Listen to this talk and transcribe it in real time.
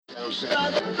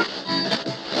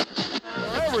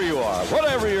Wherever you are,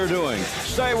 whatever you're doing,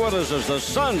 stay with us as the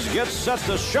Suns get set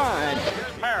to shine.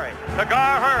 Perry to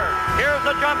Gar. Here's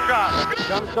the jump shot.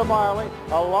 Comes to Marley,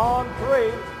 a long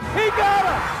three. He got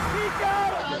it! He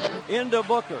got it! Into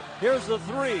Booker. Here's the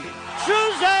three.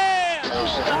 Suzanne!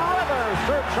 Another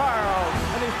Sir Charles,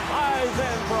 and he flies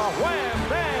in for a wham,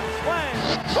 bam, slam.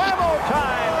 Bravo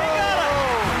time! He got it!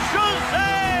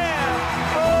 Suzanne!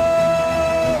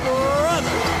 Oh,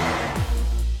 brother!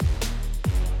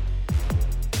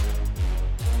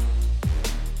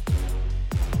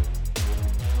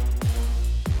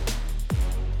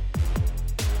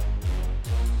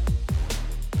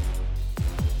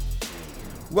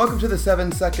 Welcome to the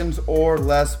 7 Seconds or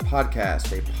Less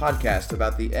podcast, a podcast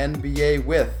about the NBA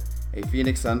with a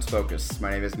Phoenix Suns focus.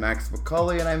 My name is Max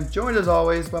McCallum, and I'm joined as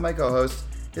always by my co-host.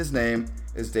 His name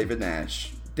is David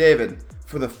Nash. David,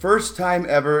 for the first time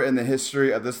ever in the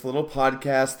history of this little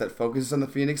podcast that focuses on the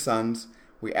Phoenix Suns,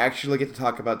 we actually get to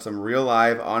talk about some real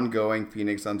live, ongoing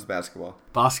Phoenix Suns basketball.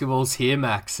 Basketball's here,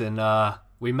 Max, and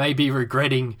we may be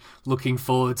regretting looking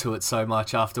forward to it so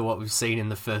much after what we've seen in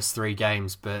the first 3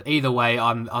 games. But either way,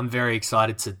 I'm very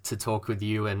excited to talk with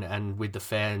you and with the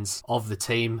fans of the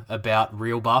team about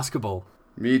real basketball.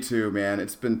 Me too, man.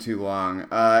 It's been too long.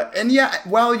 And yeah,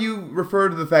 while you refer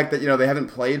to the fact that, they haven't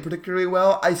played particularly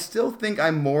well, I still think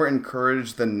I'm more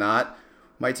encouraged than not.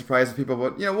 Might surprise people,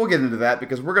 but, we'll get into that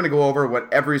because we're going to go over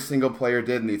what every single player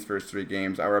did in these first 3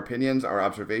 games. Our opinions, our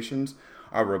observations,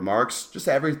 our remarks, just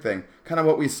everything. Kind of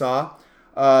what we saw.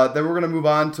 Then we're going to move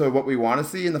on to what we want to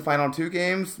see in the final 2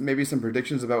 games. Maybe some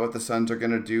predictions about what the Suns are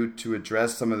going to do to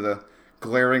address some of the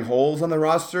glaring holes on the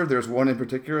roster. There's one in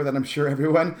particular that I'm sure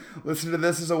everyone listening to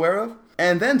this is aware of.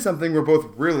 And then something we're both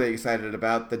really excited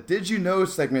about. The Did You Know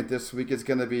segment this week is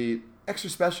going to be extra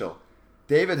special.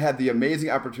 David had the amazing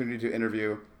opportunity to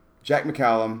interview Jack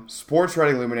McCallum, sports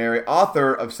writing luminary,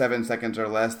 author of 7 Seconds or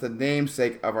Less, the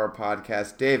namesake of our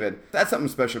podcast. David, that's something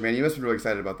special, man. You must be really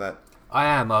excited about that. I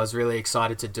am. I was really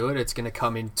excited to do it. It's going to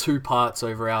come in 2 parts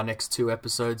over our next 2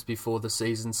 episodes before the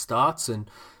season starts, and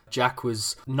Jack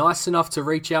was nice enough to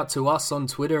reach out to us on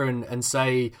Twitter and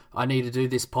say, I need to do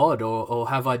this pod, or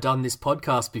have I done this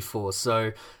podcast before?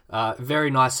 So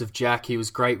very nice of Jack. He was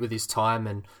great with his time,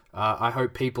 and I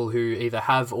hope people who either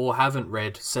have or haven't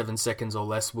read 7 Seconds or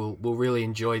Less will really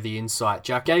enjoy the insight.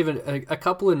 Jack gave a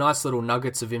couple of nice little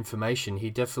nuggets of information. He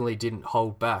definitely didn't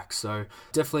hold back. So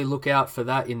definitely look out for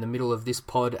that in the middle of this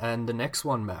pod and the next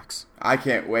one, Max. I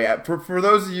can't wait. For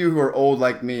those of you who are old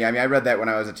like me, I read that when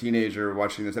I was a teenager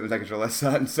watching the 7 Seconds or Less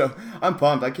Sun, so I'm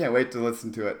pumped. I can't wait to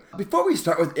listen to it. Before we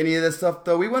start with any of this stuff,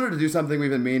 though, we wanted to do something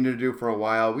we've been meaning to do for a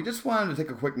while. We just wanted to take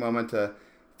a quick moment to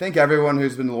thank everyone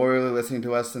who's been loyally listening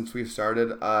to us since we've started.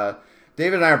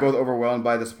 David and I are both overwhelmed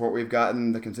by the support we've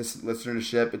gotten, the consistent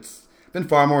listenership. It's been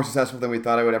far more successful than we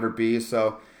thought it would ever be.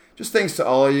 So just thanks to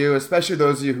all of you, especially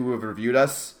those of you who have reviewed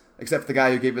us, except the guy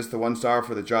who gave us the 1 star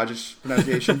for the Dragic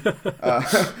pronunciation.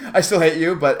 I still hate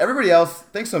you, but everybody else,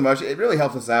 thanks so much. It really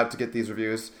helps us out to get these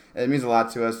reviews. It means a lot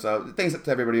to us, so thanks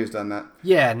to everybody who's done that.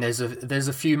 Yeah, and there's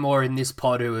a few more in this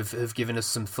pod who have given us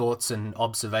some thoughts and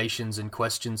observations and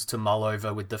questions to mull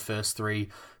over with the first 3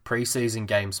 preseason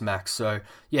games, Max. So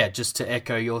yeah, just to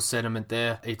echo your sentiment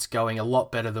there, it's going a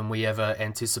lot better than we ever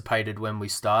anticipated when we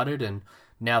started, and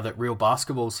now that real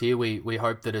basketball's here, we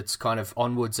hope that it's kind of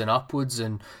onwards and upwards,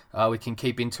 and we can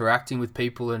keep interacting with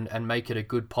people and make it a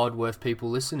good pod worth people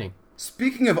listening.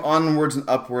 Speaking of onwards and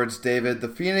upwards, David, the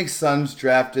Phoenix Suns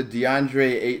drafted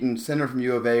DeAndre Ayton, center from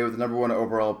U of A, with the number 1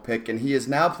 overall pick, and he has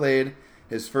now played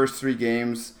his first 3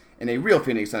 games in a real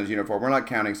Phoenix Suns uniform. We're not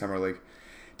counting Summer League.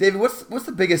 David, what's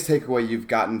the biggest takeaway you've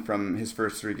gotten from his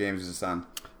first 3 games as a Sun?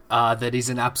 That he's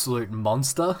an absolute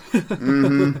monster.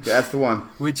 That's the one.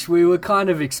 Which we were kind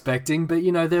of expecting, but,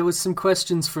 there was some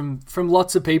questions from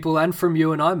lots of people and from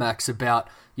you and I, Max, about,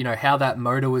 how that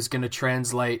motor was going to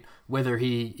translate, whether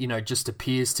he, just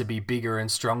appears to be bigger and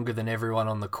stronger than everyone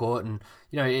on the court. And,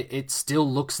 it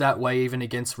still looks that way even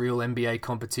against real NBA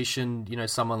competition,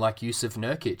 someone like Yusuf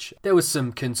Nurkic. There was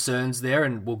some concerns there,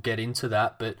 and we'll get into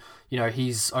that, but,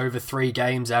 he's over 3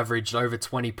 games averaged over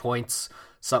 20 points,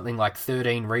 something like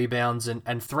 13 rebounds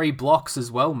and 3 blocks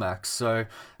as well, Max. So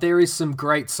there is some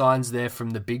great signs there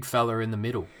from the big fella in the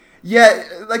middle. Yeah,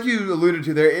 like you alluded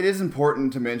to there, it is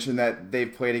important to mention that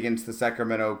they've played against the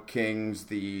Sacramento Kings,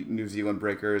 the New Zealand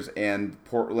Breakers, and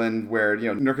Portland, where,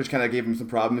 Nurkic kind of gave him some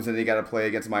problems and they got to play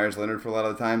against Myers Leonard for a lot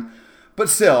of the time. But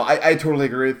still, I totally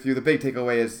agree with you. The big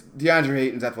takeaway is DeAndre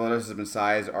Ayton's athleticism and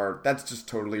size that's just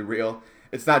totally real.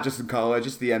 It's not just in college,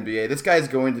 it's the NBA. This guy is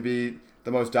going to be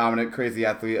the most dominant, crazy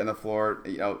athlete on the floor,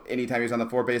 anytime he's on the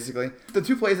floor, basically. The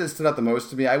two plays that stood out the most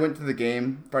to me, I went to the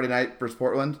game Friday night versus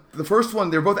Portland. The first one,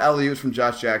 they were both alley-oops from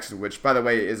Josh Jackson, which, by the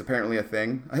way, is apparently a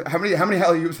thing. How many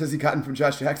alley-oops has he gotten from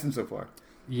Josh Jackson so far?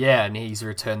 Yeah, and he's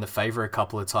returned the favor a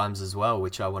couple of times as well,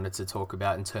 which I wanted to talk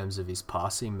about in terms of his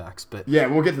passing, Max. But yeah,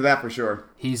 we'll get to that for sure.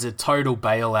 He's a total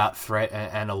bailout threat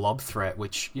and a lob threat,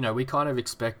 which, we kind of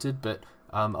expected, but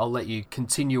I'll let you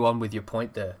continue on with your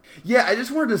point there. Yeah, I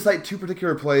just wanted to cite two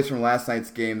particular plays from last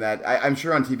night's game that I'm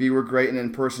sure on TV were great and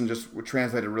in person just were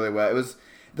translated really well.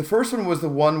 The first one was the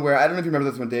one where, I don't know if you remember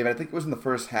this one, David, I think it was in the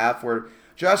first half, where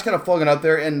Josh kind of flogging out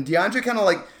there, and DeAndre kind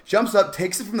of jumps up,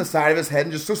 takes it from the side of his head,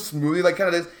 and just so smoothly,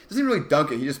 doesn't even really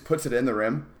dunk it. He just puts it in the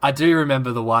rim. I do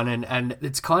remember the one, and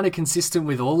it's kind of consistent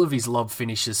with all of his lob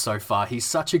finishes so far. He's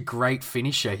such a great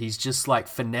finisher. He's just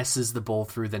finesses the ball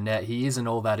through the net. He isn't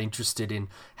all that interested in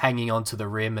hanging onto the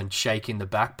rim and shaking the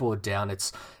backboard down.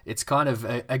 It's kind of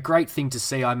a great thing to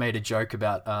see. I made a joke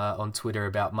about on Twitter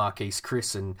about Marquise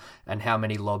Chris and how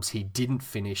many lobs he didn't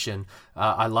finish, and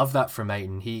I love that from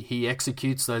Ayton. He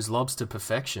executes those lobs to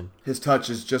perfection. His touch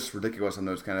is just ridiculous on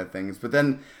those kind of things. But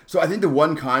then, so I think the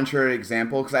one contrary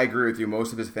example, because I agree with you,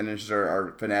 most of his finishes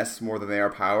are finesse more than they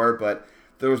are power, but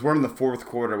there was one in the fourth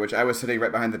quarter, which I was sitting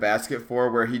right behind the basket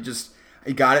for, where he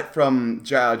got it from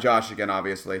Josh again,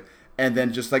 obviously, and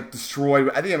then just destroyed,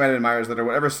 I think it might have been Myers or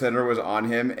whatever center was on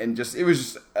him, and it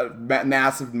was just a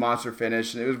massive monster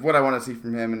finish, and it was what I want to see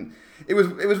from him, and it was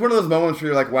one of those moments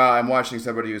where you're like, wow, I'm watching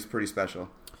somebody who's pretty special.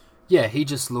 Yeah, he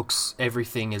just looks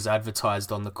everything as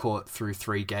advertised on the court through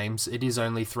 3 games. It is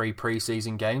only 3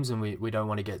 preseason games, and we don't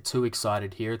want to get too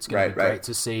excited here. It's going to be great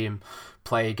to see him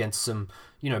play against some,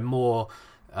 more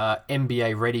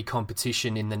NBA-ready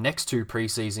competition in the next 2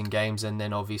 preseason games, and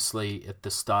then obviously at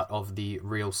the start of the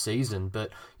real season.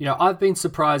 But, I've been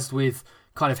surprised with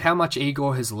kind of how much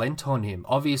Igor has lent on him.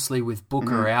 Obviously, with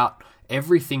Booker out,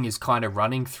 everything is kind of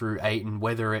running through Ayton,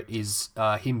 whether it is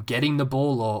him getting the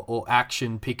ball or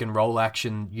action, pick and roll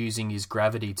action, using his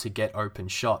gravity to get open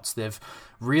shots. They've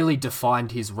really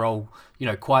defined his role,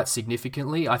 quite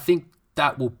significantly. I think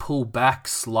that will pull back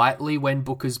slightly when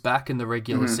Booker's back and the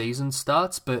regular season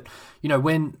starts. But,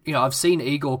 when I've seen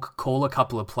Igor call a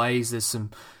couple of plays, there's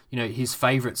some, his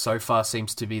favorite so far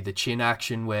seems to be the chin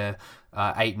action where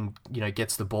Ayton,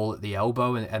 gets the ball at the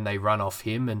elbow and they run off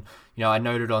him. And, I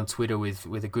noted on Twitter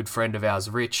with a good friend of ours,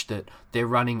 Rich, that they're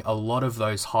running a lot of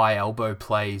those high elbow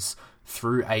plays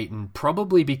through Ayton,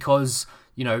 probably because,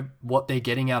 what they're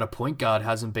getting out of point guard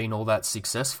hasn't been all that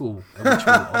successful, which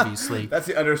will obviously... That's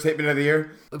the understatement of the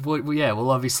year. We'll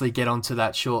obviously get onto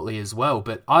that shortly as well,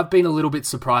 but I've been a little bit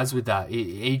surprised with that.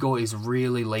 Igor is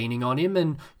really leaning on him,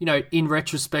 and, in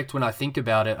retrospect, when I think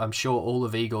about it, I'm sure all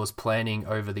of Igor's planning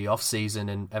over the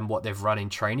offseason and what they've run in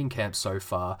training camp so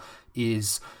far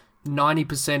is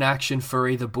 90% action for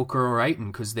either Booker or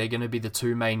Ayton, because they're going to be the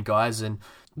 2 main guys. And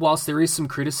whilst there is some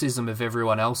criticism of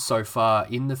everyone else so far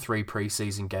in the 3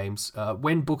 preseason games,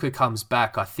 when Booker comes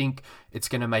back, I think it's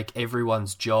going to make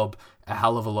everyone's job a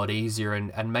hell of a lot easier,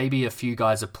 and maybe a few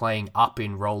guys are playing up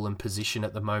in role and position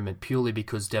at the moment purely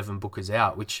because Devin Booker's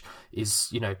out, which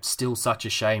is, still such a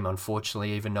shame,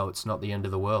 unfortunately, even though it's not the end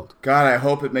of the world. God, I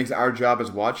hope it makes our job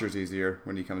as watchers easier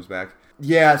when he comes back.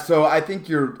 Yeah, so I think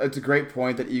it's a great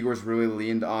point that Igor's really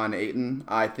leaned on Ayton.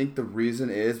 I think the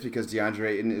reason is because DeAndre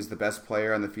Ayton is the best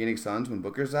player on the Phoenix Suns when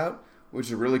Booker's out, which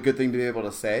is a really good thing to be able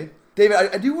to say. David,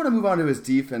 I do want to move on to his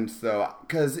defense, though,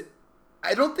 because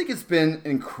I don't think it's been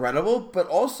incredible, but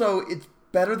also it's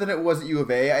better than it was at U of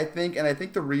A, I think, and I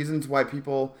think the reasons why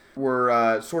people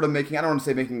were sort of making, I don't want to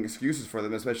say making excuses for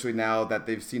them, especially now that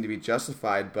they've seemed to be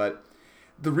justified, but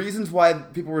the reasons why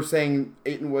people were saying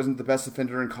Ayton wasn't the best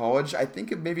defender in college, I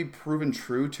think it may be proven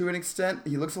true to an extent.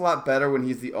 He looks a lot better when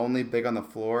he's the only big on the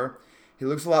floor. He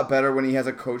looks a lot better when he has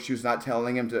a coach who's not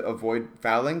telling him to avoid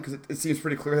fouling, because it seems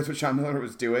pretty clear that's what Sean Miller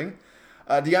was doing.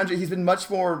 DeAndre, he's been much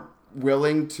more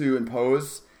willing to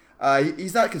impose.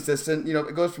 He's not consistent.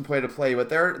 It goes from play to play, but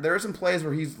there are some plays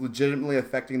where he's legitimately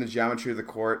affecting the geometry of the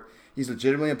court. He's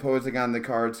legitimately imposing on the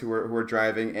guards who are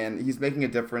driving, and he's making a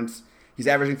difference. He's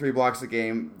averaging 3 blocks a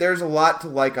game. There's a lot to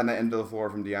like on the end of the floor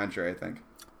from DeAndre, I think.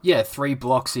 Yeah, 3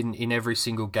 blocks in every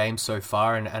single game so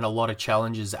far, and a lot of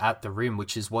challenges at the rim,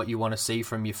 which is what you want to see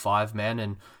from your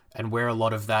 5-man, and where a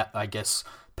lot of that, I guess,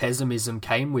 pessimism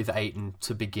came with Ayton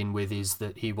to begin with is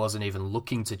that he wasn't even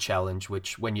looking to challenge,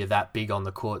 which when you're that big on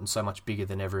the court and so much bigger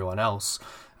than everyone else,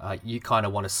 you kind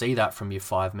of want to see that from your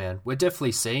 5-man. We're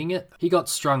definitely seeing it. He got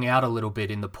strung out a little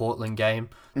bit in the Portland game.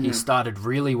 He started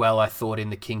really well, I thought, in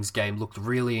the Kings game, looked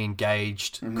really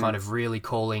engaged, kind of really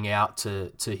calling out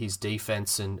to his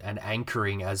defense and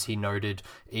anchoring, as he noted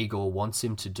Igor wants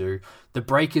him to do. The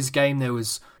Breakers game,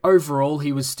 overall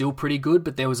he was still pretty good,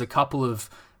 but there was a couple of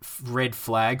red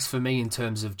flags for me in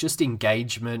terms of just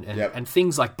engagement and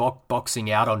things like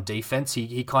boxing out on defense.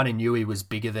 He kind of knew he was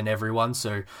bigger than everyone,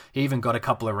 so he even got a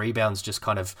couple of rebounds just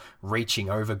kind of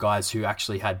reaching over guys who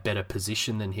actually had better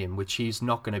position than him, which he's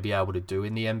not going to be able to do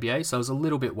in the NBA. So I was a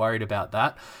little bit worried about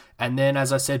that. And then,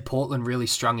 as I said, Portland really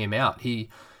strung him out. He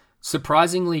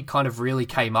surprisingly kind of really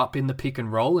came up in the pick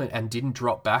and roll and didn't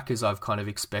drop back as I've kind of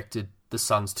expected the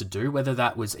Suns to do. Whether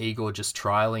that was Igor just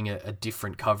trialing a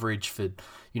different coverage for,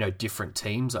 different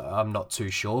teams, I'm not too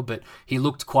sure, but he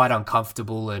looked quite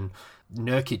uncomfortable, and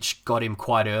Nurkic got him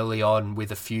quite early on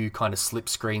with a few kind of slip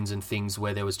screens and things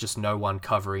where there was just no one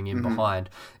covering him behind.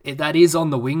 That is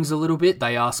on the wings a little bit.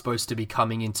 They are supposed to be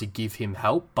coming in to give him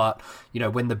help, but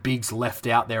when the big's left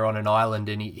out there on an island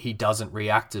and he doesn't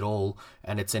react at all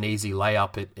and it's an easy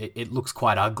layup, it looks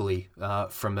quite ugly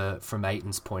from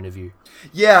Ayton's point of view.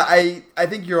 Yeah, I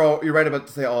think you're right about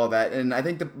to say all of that, and I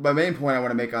think my main point I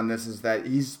want to make on this is that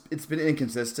it's been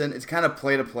inconsistent. It's kind of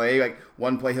play to play. Like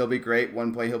one play he'll be great,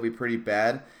 one play he'll be pretty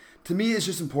bad. To me, it's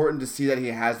just important to see that he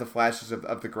has the flashes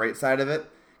of the great side of it,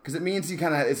 because it means he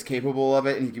kind of is capable of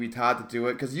it and he can be taught to do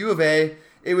it. Because U of A,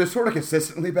 it was sort of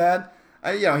consistently bad.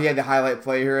 He had the highlight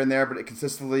play here and there, but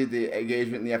consistently the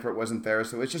engagement and the effort wasn't there.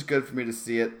 So it's just good for me to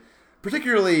see it.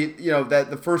 Particularly, that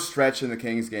the first stretch in the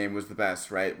Kings game was the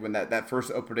best, right? When that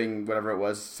first opening, whatever it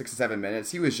was, 6 to 7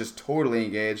 minutes, he was just totally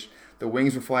engaged. The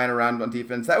wings were flying around on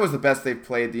defense. That was the best they've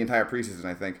played the entire preseason,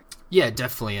 I think. Yeah,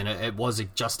 definitely, and it was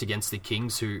just against the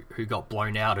Kings who got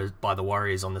blown out by the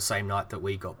Warriors on the same night that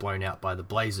we got blown out by the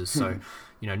Blazers. So,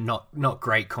 not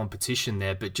great competition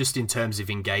there, but just in terms of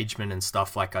engagement and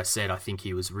stuff, like I said, I think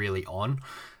he was really on.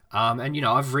 And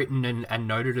I've written and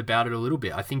noted about it a little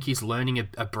bit. I think he's learning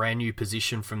a brand new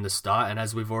position from the start, and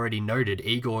as we've already noted,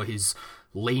 Igor is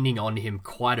leaning on him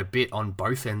quite a bit on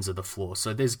both ends of the floor.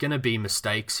 So there's going to be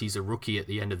mistakes. He's a rookie at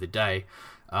the end of the day.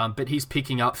 But he's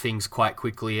picking up things quite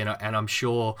quickly, and I'm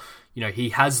sure, he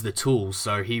has the tools,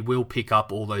 so he will pick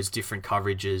up all those different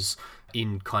coverages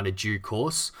in kind of due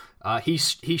course. He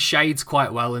shades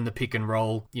quite well in the pick and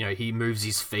roll. He moves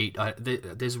his feet.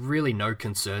 There's really no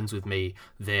concerns with me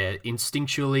there.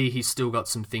 Instinctually, he's still got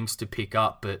some things to pick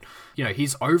up, but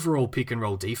his overall pick and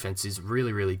roll defense is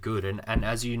really, really good. And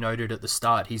as you noted at the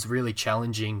start, he's really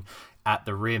challenging at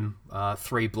the rim.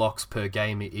 3 blocks per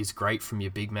game is great from your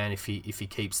big man if he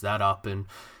keeps that up. And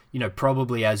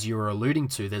probably as you were alluding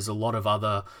to, there's a lot of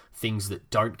other things that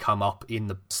don't come up in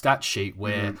the stat sheet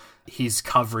where his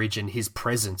coverage and his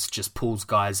presence just pulls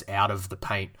guys out of the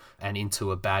paint and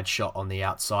into a bad shot on the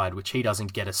outside, which he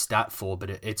doesn't get a stat for, but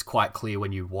it's quite clear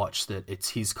when you watch that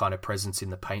it's his kind of presence in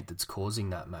the paint that's causing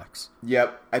that, Max.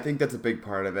 Yep, I think that's a big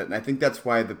part of it, and I think that's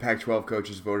why the Pac-12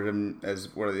 coaches voted him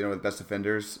as one of the best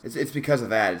defenders. It's because of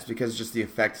that. It's because just the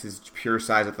effects his pure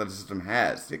size athleticism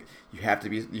has. You have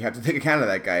to take account of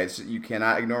that guy. You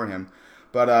cannot ignore him.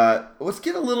 But let's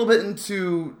get a little bit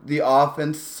into the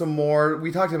offense some more.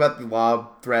 We talked about the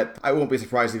lob threat. I won't be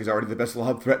surprised if he's already the best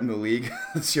lob threat in the league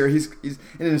this year. He's an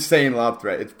insane lob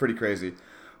threat. It's pretty crazy.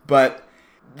 But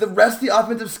the rest of the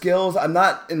offensive skills, I'm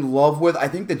not in love with. I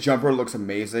think the jumper looks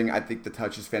amazing. I think the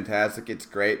touch is fantastic. It's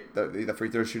great. The free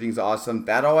throw shooting is awesome.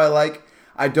 That all I like.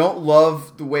 I don't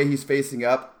love the way he's facing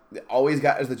up. Always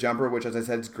got as the jumper, which, as I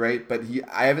said, is great. But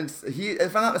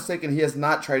if I'm not mistaken, he has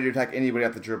not tried to attack anybody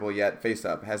off the dribble yet, face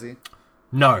up, has he?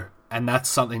 No, and that's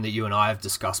something that you and I have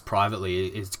discussed privately.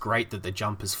 It's great that the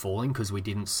jumper's falling because we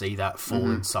didn't see that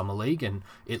fall in Summer League, and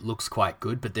it looks quite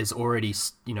good. But there's already,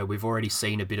 we've already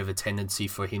seen a bit of a tendency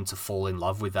for him to fall in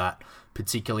love with that,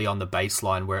 particularly on the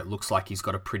baseline where it looks like he's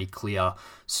got a pretty clear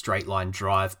straight line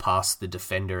drive past the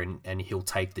defender and he'll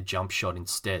take the jump shot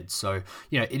instead. So,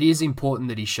 it is important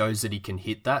that he shows that he can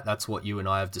hit that. That's what you and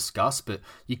I have discussed, but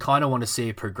you kind of want to see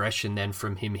a progression then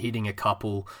from him hitting a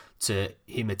couple to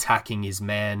him attacking his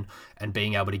man and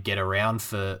being able to get around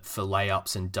for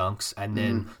layups and dunks. And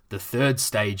then the third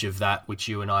stage of that, which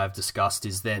you and I have discussed,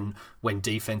 is then when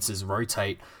defenses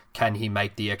rotate, can he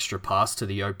make the extra pass to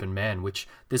the open man, which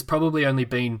there's probably only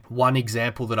been one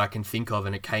example that I can think of,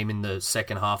 and it came in the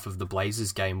second half of the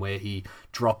Blazers game where he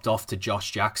dropped off to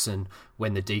Josh Jackson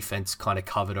when the defense kind of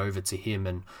covered over to him,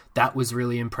 and that was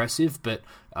really impressive. But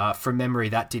from memory,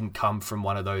 that didn't come from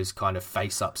one of those kind of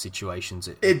face-up situations.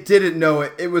 It didn't. No,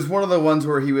 it was one of the ones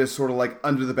where he was sort of like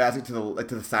under the basket to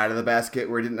the side of the basket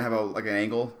where he didn't have an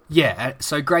angle. Yeah,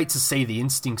 so great to see the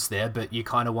instincts there, but you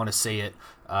kind of want to see it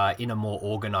in a more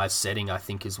organized setting, I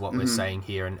think is what we're saying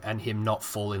here, and him not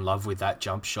fall in love with that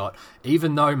jump shot,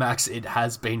 even though, Max, it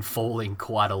has been falling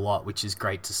quite a lot, which is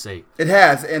great to see. It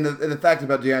has, and the fact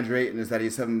about DeAndre Ayton is that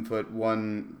he's 7'1", 7'5"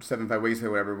 wingspan,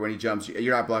 whatever. When he jumps,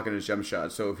 you're not blocking his jump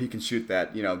shot, so if he can shoot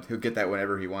that, he'll get that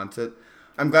whenever he wants it.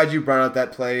 I'm glad you brought out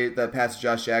that play, that pass to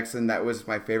Josh Jackson. That was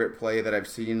my favorite play that I've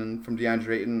seen from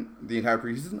DeAndre Ayton the entire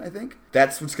preseason, I think.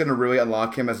 That's what's going to really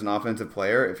unlock him as an offensive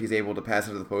player if he's able to pass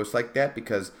it to the post like that,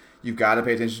 because you've got to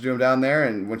pay attention to him down there,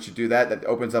 and once you do that, that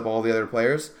opens up all the other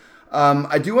players.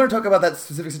 I do want to talk about that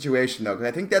specific situation, though, because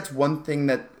I think that's one thing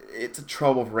that it's a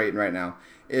trouble for Ayton right now,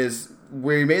 is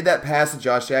where he made that pass to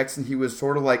Josh Jackson, he was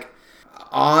sort of like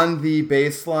on the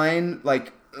baseline,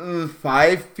 like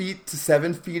 5 feet to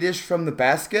 7 feet-ish from the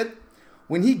basket.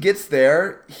 When he gets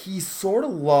there, he's sort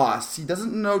of lost. He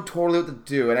doesn't know totally what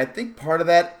to do, and I think part of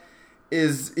that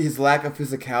is his lack of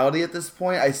physicality at this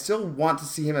point. I still want to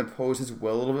see him impose his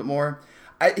will a little bit more.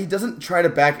 He doesn't try to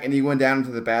back anyone down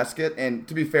into the basket, and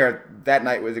to be fair, that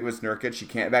night it was Nurkic. He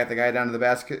can't back the guy down to the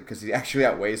basket because he actually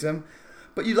outweighs him.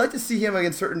 But you'd like to see him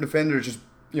against certain defenders just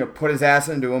put his ass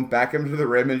into him, back him to the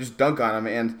rim, and just dunk on him,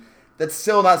 and that's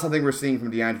still not something we're seeing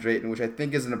from DeAndre Ayton, which I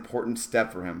think is an important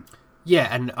step for him. Yeah,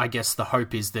 and I guess the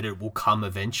hope is that it will come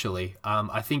eventually.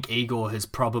 I think Igor has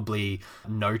probably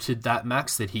noted that,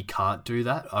 Max, that he can't do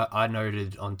that. I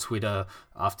noted on Twitter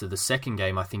after the second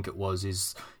game, I think it was,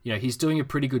 he's doing a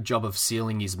pretty good job of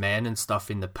sealing his man and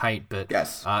stuff in the paint, but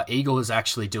yes. Igor is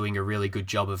actually doing a really good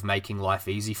job of making life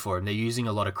easy for him. They're using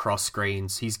a lot of cross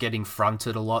screens. He's getting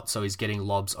fronted a lot, so he's getting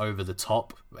lobs over the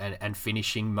top and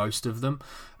finishing most of them.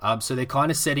 So they're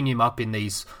kind of setting him up in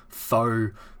these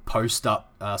faux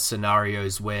post-up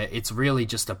scenarios where it's really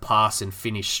just a pass and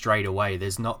finish straight away.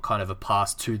 There's not kind of a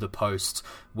pass to the post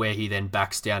where he then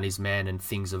backs down his man and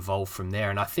things evolve from there.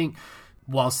 And I think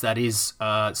whilst that is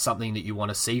something that you want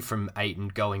to see from Ayton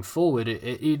going forward,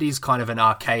 it is kind of an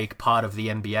archaic part of the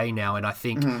NBA now, and I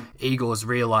think Igor's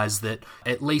realised that,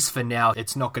 at least for now,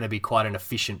 it's not going to be quite an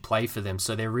efficient play for them.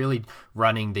 So they're really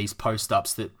running these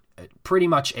post-ups that pretty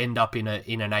much end up in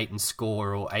an Ayton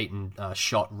score or Ayton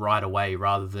shot right away,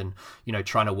 rather than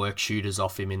trying to work shooters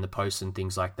off him in the post and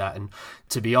things like that. And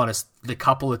to be honest, the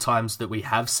couple of times that we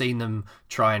have seen them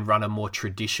try and run a more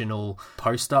traditional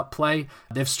post-up play,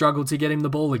 they've struggled to get him the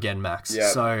ball again, Max. Yep.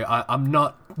 So I'm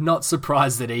not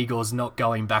surprised that Igor's not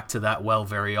going back to that well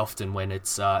very often when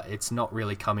it's not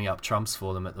really coming up trumps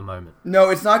for them at the moment. No,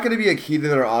 it's not going to be a key to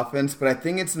their offense, but I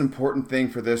think it's an important thing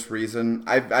for this reason.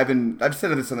 I've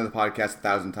said this on the podcast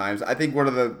 1,000 times. I think one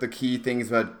of the key things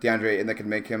about DeAndre Ayton that can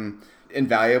make him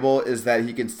invaluable is that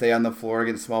he can stay on the floor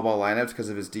against small ball lineups because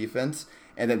of his defense,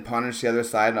 and then punish the other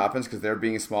side in offense because they're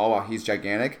being small while he's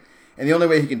gigantic. And the only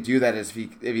way he can do that is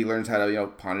if he learns how to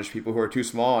punish people who are too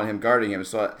small and him guarding him.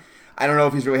 So I don't know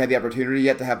if he's really had the opportunity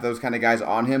yet to have those kind of guys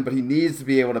on him, but he needs to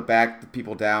be able to back the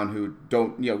people down who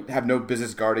don't have no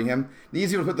business guarding him. He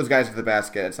needs to be able to put those guys to the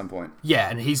basket at some point. Yeah,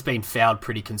 and he's been fouled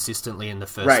pretty consistently in the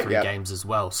first three games as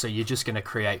well. So you're just going to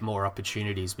create more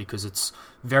opportunities because it's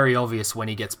very obvious when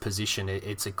he gets position,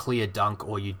 it's a clear dunk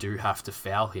or you do have to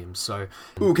foul him. So,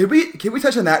 can we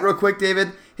touch on that real quick,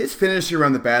 David? His finishing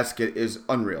around the basket is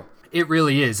unreal. It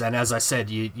really is, and as I said,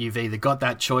 you've either got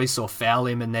that choice or foul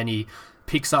him, and then he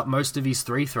picks up most of his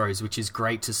free throws, which is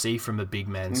great to see from a big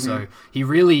man. So he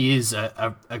really is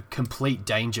a complete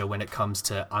danger when it comes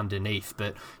to underneath.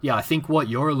 But yeah, I think what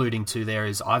you're alluding to there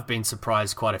is I've been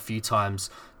surprised quite a few times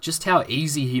just how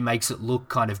easy he makes it look,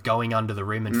 kind of going under the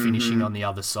rim and finishing on the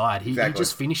other side. He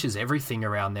just finishes everything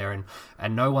around there,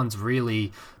 and no one's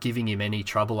really giving him any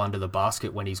trouble under the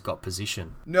basket when he's got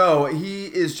position. No, he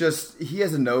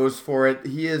has a nose for it.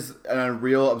 He is an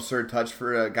unreal, absurd touch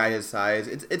for a guy his size.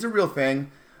 It's a real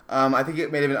thing. I think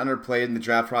it may have been underplayed in the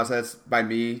draft process by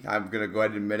me. I'm going to go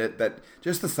ahead and admit it, that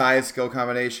just the size-skill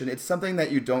combination, it's something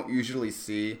that you don't usually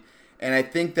see. And I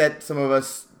think that some of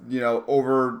us,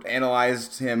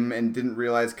 overanalyzed him and didn't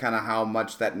realize kind of how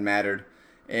much that mattered.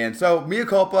 And so, mea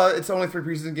culpa, it's only 3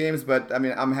 preseason games, but I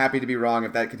mean, I'm happy to be wrong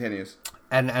if that continues.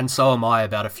 And so am I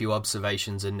about a few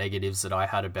observations and negatives that I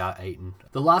had about Ayton.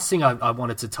 The last thing I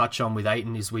wanted to touch on with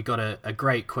Ayton is we got a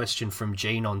great question from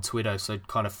Gene on Twitter. So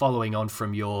kind of following on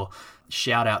from your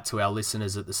shout out to our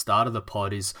listeners at the start of the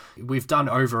pod is we've done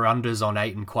over-unders on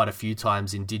Ayton quite a few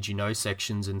times in Did You Know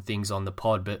sections and things on the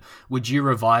pod, but would you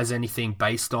revise anything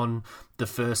based on the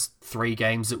first 3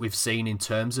 games that we've seen in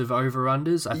terms of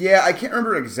over-unders? Yeah, I can't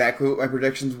remember exactly what my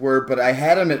predictions were, but I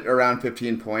had him at around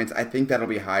 15 points. I think that'll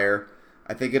be higher.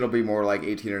 I think it'll be more like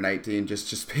 18 or 19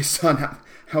 just based on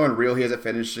how unreal he is at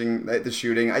finishing the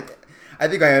shooting. I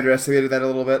think I underestimated that a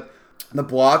little bit. The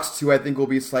blocks, too, I think will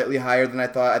be slightly higher than I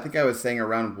thought. I think I was saying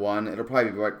around 1. It'll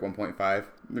probably be like 1.5,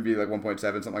 maybe like 1.7,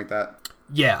 something like that.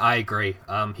 Yeah, I agree.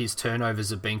 His turnovers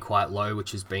have been quite low,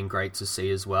 which has been great to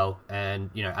see as well. And,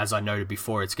 as I noted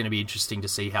before, it's going to be interesting to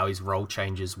see how his role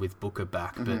changes with Booker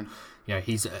back. Mm-hmm. But,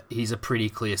 he's a pretty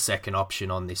clear second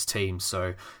option on this team.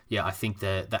 So, yeah, I think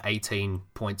the 18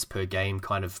 points per game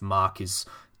kind of mark is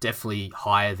definitely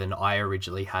higher than I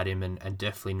originally had him and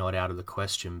definitely not out of the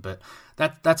question. But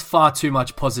that's far too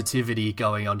much positivity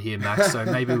going on here, Max, so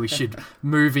maybe we should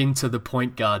move into the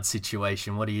point guard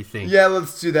situation. What do you think? Yeah,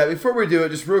 let's do that. Before we do it,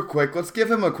 just real quick, let's give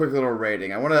him a quick little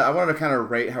rating. I want to kind of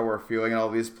rate how we're feeling on all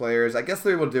these players. I guess the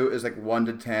way we'll do it is like 1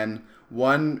 to 10.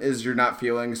 1 is you're not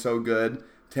feeling so good.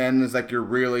 10 is like you're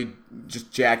really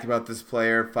just jacked about this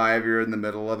player. 5, you're in the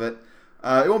middle of it.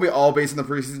 It won't be all based on the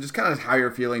preseason, just kind of how you're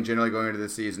feeling generally going into the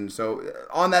season. So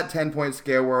on that 10-point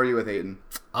scale, where are you with Ayton?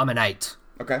 I'm an 8.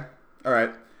 Okay. All right.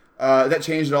 Has that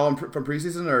changed at all from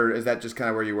preseason, or is that just kind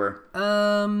of where you were?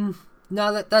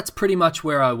 No, that's pretty much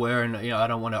where I were, and I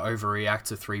don't want to overreact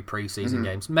to 3 preseason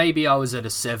games. Maybe I was at a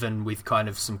 7 with kind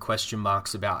of some question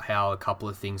marks about how a couple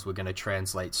of things were going to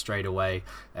translate straight away,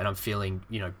 and I'm feeling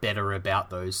better about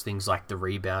those things like the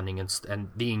rebounding and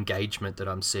the engagement that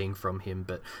I'm seeing from him.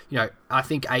 But I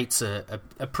think 8's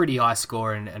a pretty high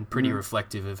score and pretty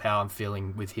reflective of how I'm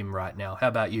feeling with him right now. How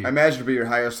about you? I imagine it'll be your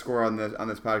highest score on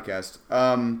this podcast.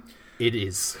 It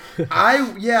is.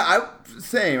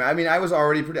 Same. I mean, I was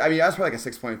already I was probably like a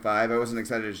 6.5. I wasn't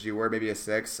excited as you were, maybe a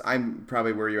 6. I'm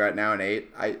probably where you're at now, an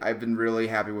 8. I've been really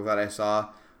happy with what I saw.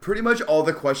 Pretty much all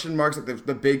the question marks, like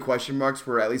the big question marks,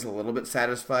 were at least a little bit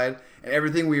satisfied. And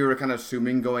everything we were kind of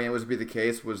assuming going in was to be the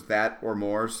case was that or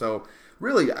more. So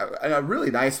really, a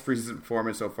really nice preseason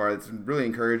performance so far. It's been really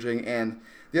encouraging. And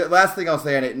the last thing I'll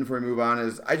say on Ayton before we move on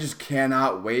is I just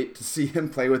cannot wait to see him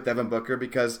play with Devin Booker,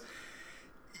 because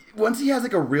once he has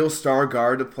like a real star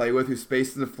guard to play with who's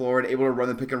spacing the floor and able to run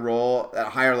the pick and roll at a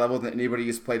higher level than anybody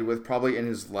he's played with probably in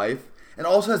his life, and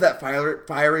also has that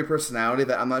fiery personality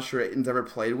that I'm not sure Ayton's ever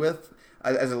played with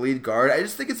as a lead guard, I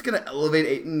just think it's going to elevate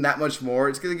Ayton that much more.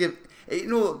 It's going to give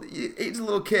Ayton's a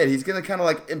little kid. He's going to kind of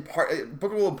like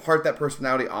Booker will impart that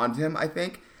personality onto him, I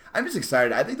think. I'm just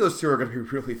excited. I think those two are going to be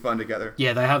really fun together.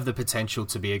 Yeah, they have the potential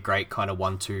to be a great kind of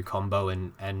 1-2 combo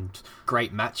and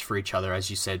great match for each other. As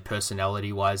you said,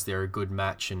 personality-wise, they're a good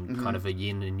match and kind of a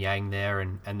yin and yang there.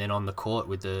 And then on the court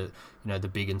with the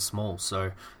big and small.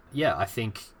 So, yeah, I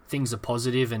think things are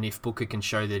positive, and if Booker can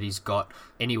show that he's got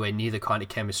anywhere near the kind of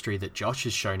chemistry that Josh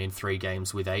has shown in 3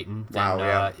 games with Ayton, then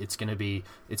it's going to be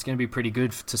pretty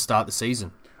good to start the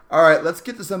season. All right, let's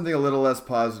get to something a little less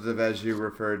positive, as you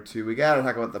referred to. We got to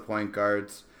talk about the point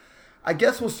guards. I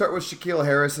guess we'll start with Shaquille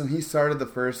Harrison. He started the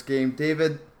first game.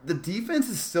 David, the defense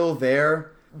is still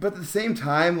there, but at the same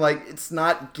time, like, it's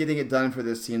not getting it done for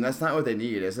this team. That's not what they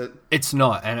need, is it? It's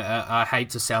not, and I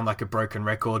hate to sound like a broken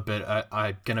record, but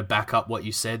I'm going to back up what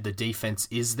you said. The defense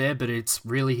is there, but it's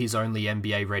really his only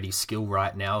NBA-ready skill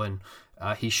right now, and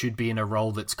he should be in a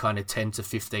role that's kind of 10 to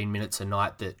 15 minutes a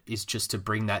night that is just to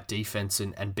bring that defense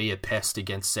and be a pest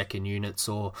against second units,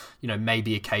 or,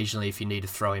 maybe occasionally if you need to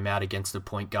throw him out against a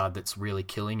point guard that's really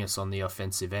killing us on the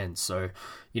offensive end. So,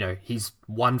 he's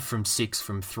 1 from 6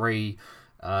 from 3.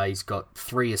 He's got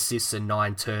 3 assists and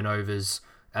 9 turnovers.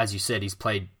 As you said, he's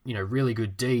played, really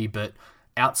good D, but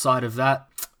outside of that,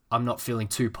 I'm not feeling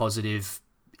too positive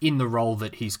in the role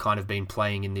that he's kind of been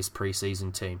playing in this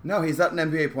preseason team. No, he's not an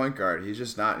NBA point guard. He's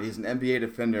just not. He's an NBA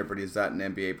defender, but he's not an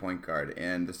NBA point guard.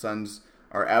 And the Suns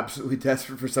are absolutely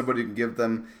desperate for somebody who can give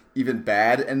them even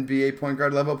bad NBA point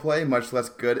guard level play, much less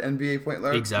good NBA point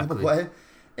guard level play.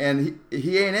 And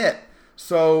he ain't it.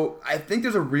 So I think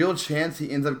there's a real chance he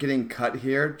ends up getting cut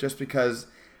here, just because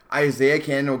Isaiah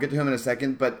Cannon, we'll get to him in a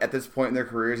second, but at this point in their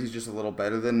careers, he's just a little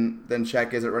better than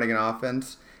Shaq is at running an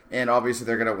offense. And obviously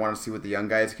they're going to want to see what the young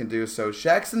guys can do. So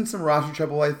Shaq's in some roster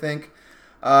trouble, I think.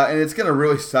 And it's going to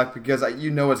really suck because you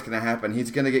know what's going to happen.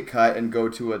 He's going to get cut and go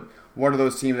to a one of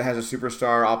those teams that has a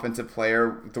superstar offensive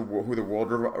player who the world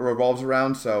revolves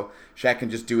around. So Shaq can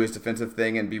just do his defensive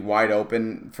thing and be wide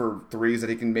open for threes that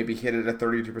he can maybe hit at a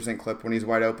 32% clip when he's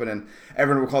wide open. And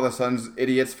everyone will call the Suns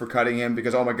idiots for cutting him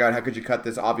because, oh my God, how could you cut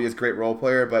this obvious great role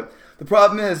player? But the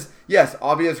problem is, yes,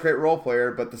 obvious great role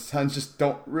player, but the Suns just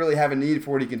don't really have a need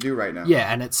for what he can do right now.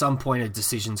 Yeah, and at some point a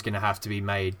decision's going to have to be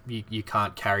made. You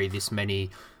can't carry this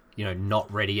many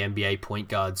not ready NBA point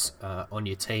guards on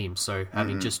your team. So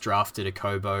having just drafted a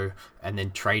Kobo and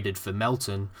then traded for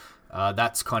Melton,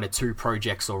 that's kind of 2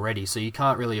 projects already. So you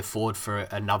can't really afford for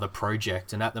another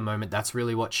project. And at the moment, that's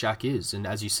really what Shaq is. And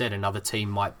as you said, another team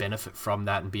might benefit from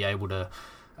that and be able to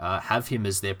have him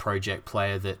as their project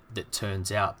player that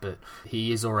turns out. But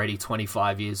he is already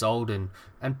 25 years old and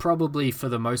probably for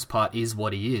the most part is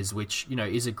what he is, which,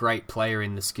 is a great player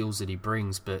in the skills that he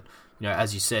brings. But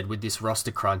as you said, with this roster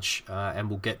crunch, and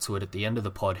we'll get to it at the end of the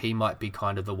pod, he might be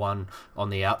kind of the one on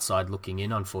the outside looking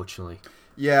in, unfortunately.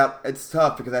 Yeah, it's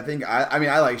tough because I think,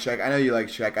 I like Shaq. I know you like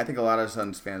Shaq. I think a lot of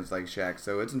Suns fans like Shaq.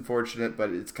 So it's unfortunate, but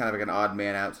it's kind of like an odd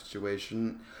man out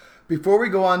situation. Before we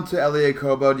go on to Elie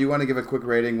Kobo, do you want to give a quick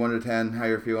rating, 1 to 10, how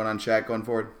you're feeling on Shaq going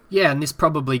forward? Yeah, and this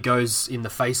probably goes in the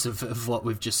face of what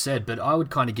we've just said, but I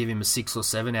would kind of give him a 6 or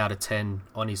 7 out of 10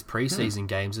 on his preseason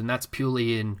games, and that's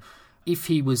purely in if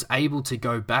he was able to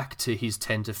go back to his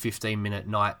 10 to 15 minute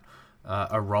night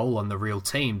a role on the real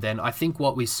team, then I think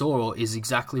what we saw is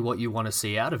exactly what you want to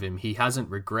see out of him. He hasn't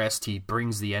regressed. He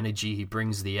brings the energy. He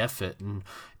brings the effort. And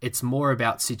it's more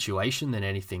about situation than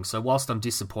anything. So whilst I'm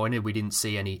disappointed we didn't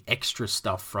see any extra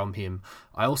stuff from him,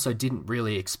 I also didn't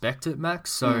really expect it,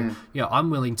 Max. So, I'm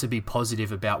willing to be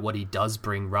positive about what he does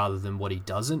bring rather than what he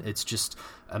doesn't. It's just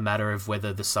a matter of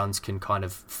whether the Suns can kind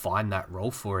of find that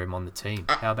role for him on the team.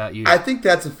 How about you? I think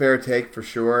that's a fair take for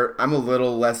sure. I'm a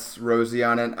little less rosy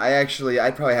on it.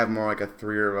 I probably have more like a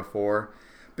 3 or a 4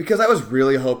 because I was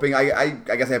really hoping, I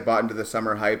guess I bought into the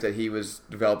summer hype that he was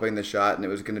developing the shot and it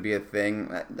was going to be a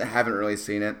thing. I haven't really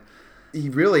seen it. He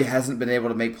really hasn't been able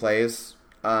to make plays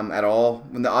at all.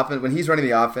 When he's running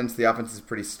the offense is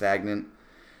pretty stagnant.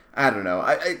 I don't know.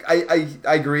 I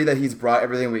agree that he's brought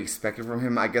everything we expected from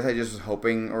him. I guess I just was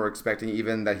hoping or expecting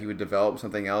even that he would develop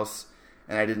something else,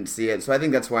 and I didn't see it. So I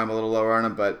think that's why I'm a little lower on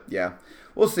him, but yeah.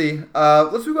 We'll see.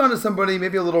 Let's move on to somebody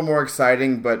maybe a little more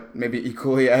exciting, but maybe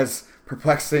equally as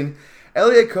perplexing.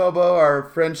 Elie Kobo, our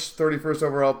French 31st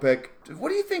overall pick. What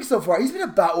do you think so far? He's been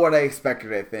about what I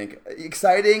expected, I think.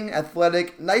 Exciting,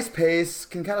 athletic, nice pace,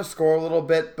 can kind of score a little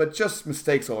bit, but just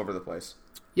mistakes all over the place.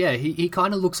 Yeah, he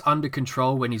kind of looks under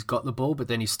control when he's got the ball, but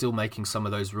then he's still making some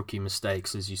of those rookie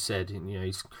mistakes, as you said.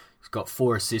 He's got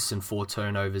 4 assists and 4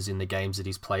 turnovers in the games that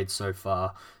he's played so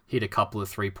far. Hit a couple of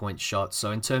 3-point shots.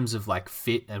 So in terms of like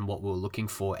fit and what we're looking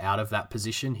for out of that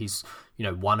position, he's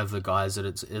one of the guys that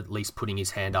it's at least putting his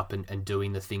hand up and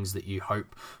doing the things that you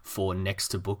hope for next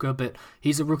to Booker. But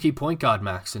he's a rookie point guard,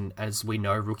 Max, and as we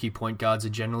know, rookie point guards are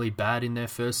generally bad in their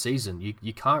first season.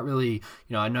 You can't really,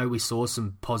 I know we saw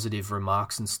some positive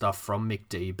remarks and stuff from Mick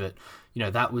D, but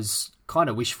that was kind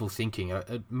of wishful thinking.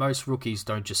 Most rookies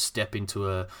don't just step into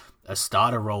a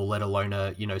starter role, let alone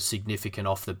a significant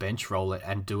off the bench role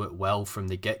and do it well from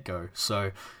the get-go.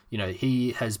 So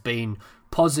he has been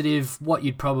positive, what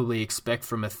you'd probably expect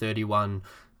from a 31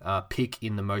 pick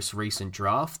in the most recent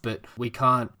draft, but we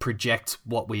can't project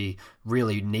what we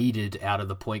really needed out of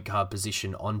the point guard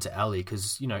position onto Elie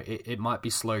because it might be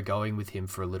slow going with him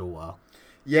for a little while.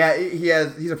 Yeah,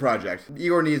 he's a project.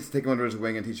 Igor needs to take him under his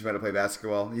wing and teach him how to play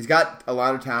basketball. He's got a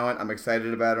lot of talent. I'm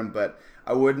excited about him, but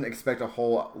I wouldn't expect a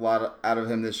whole lot out of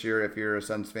him this year if you're a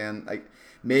Suns fan. Like,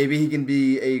 maybe he can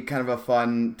be a kind of a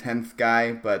fun 10th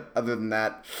guy, but other than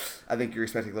that, I think you're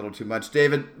expecting a little too much.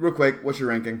 David, real quick, what's your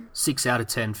ranking? 6 out of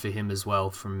 10 for him as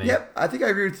well from me. Yep, I think I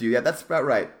agree with you. Yeah, that's about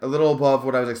right. A little above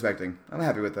what I was expecting. I'm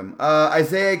happy with him.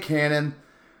 Isaiah Cannon.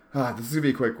 This is going to be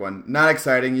a quick one. Not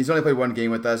exciting. He's only played 1 game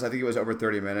with us. I think it was over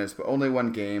 30 minutes, but only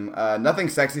 1 game. Nothing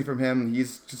sexy from him.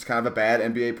 He's just kind of a bad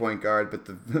NBA point guard, but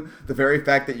the very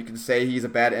fact that you can say he's a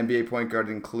bad NBA point guard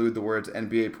and include the words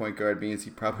NBA point guard means he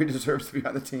probably deserves to be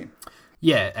on the team.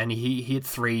 Yeah, and he hit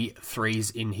 3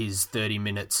 threes in his 30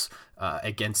 minutes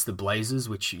against the Blazers,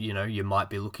 which, you might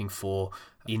be looking for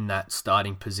in that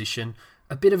starting position.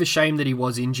 A bit of a shame that he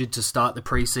was injured to start the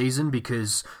preseason,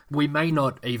 because we may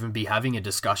not even be having a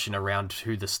discussion around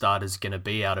who the starter's going to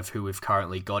be out of who we've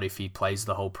currently got if he plays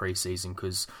the whole preseason,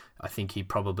 because I think he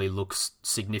probably looks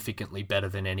significantly better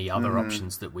than any other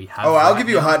options that we have. I'll give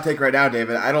you a hot take right now,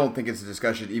 David. I don't think it's a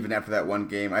discussion even after that one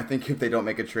game. I think if they don't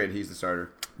make a trade, he's the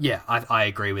starter. Yeah, I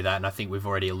agree with that, and I think we've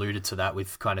already alluded to that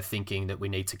with kind of thinking that we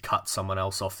need to cut someone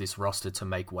else off this roster to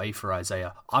make way for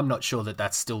Isaiah. I'm not sure that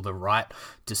that's still the right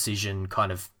decision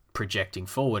kind of projecting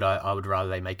forward. I would rather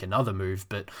they make another move.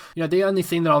 But, the only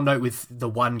thing that I'll note with the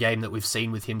one game that we've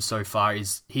seen with him so far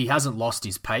is he hasn't lost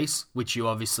his pace, which you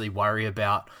obviously worry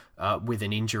about with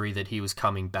an injury that he was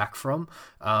coming back from.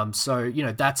 So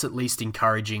that's at least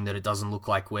encouraging, that it doesn't look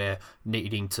like we're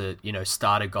needing to,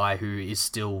 start a guy who is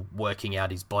still working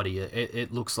out his body.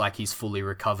 It looks like he's fully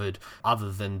recovered,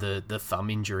 other than the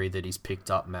thumb injury that he's picked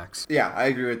up, Max. Yeah, I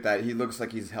agree with that. He looks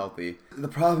like he's healthy. The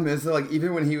problem is that,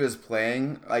 even when he was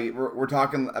playing, we're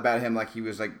talking about him like he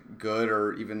was good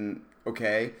or even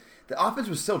okay. The offense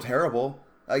was still terrible.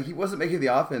 He wasn't making the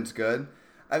offense good.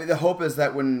 I mean, the hope is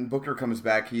that when Booker comes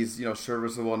back, he's,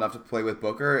 serviceable enough to play with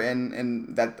Booker,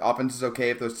 and that offense is okay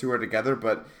if those two are together.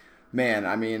 But, man,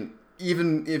 I mean,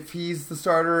 even if he's the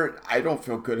starter, I don't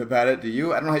feel good about it. Do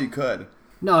you? I don't know how you could.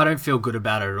 No, I don't feel good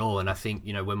about it at all. And I think,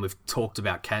 when we've talked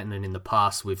about Canton in the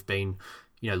past, we've been,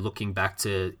 looking back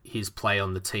to his play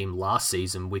on the team last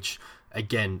season, which,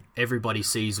 again, everybody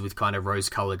sees with kind of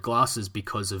rose-colored glasses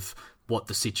because of what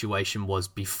the situation was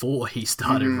before he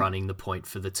started running the point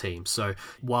for the team. So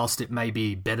whilst it may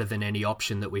be better than any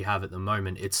option that we have at the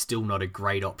moment, it's still not a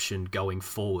great option going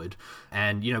forward.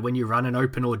 And, when you run an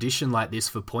open audition like this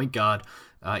for point guard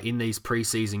in these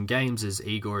preseason games, as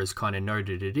Igor has kind of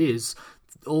noted it is,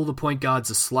 all the point guards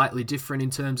are slightly different in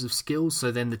terms of skills. So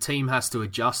then the team has to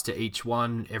adjust to each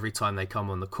one every time they come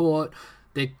on the court.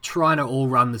 They're trying to all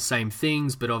run the same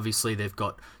things, but obviously they've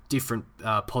got different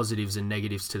positives and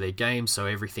negatives to their game, so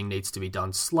everything needs to be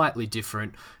done slightly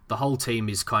different. The whole team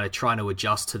is kind of trying to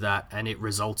adjust to that, and it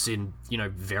results in,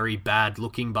 very bad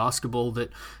looking basketball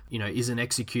that, isn't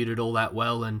executed all that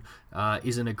well and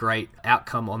isn't a great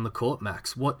outcome on the court,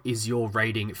 Max. What is your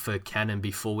rating for Cannon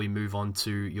before we move on to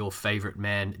your favorite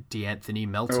man, DeAnthony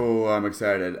Melton? Oh, I'm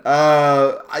excited.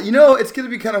 It's going to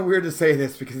be kind of weird to say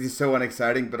this because he's so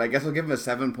unexciting, but I guess I'll give him a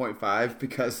 7.5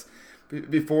 because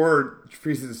before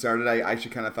preseason started, I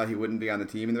actually kind of thought he wouldn't be on the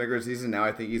team in the regular season. Now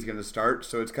I think he's going to start,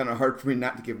 so it's kind of hard for me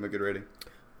not to give him a good rating.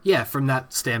 Yeah, from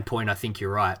that standpoint, I think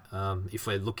you're right. If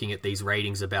we're looking at these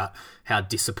ratings about how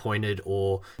disappointed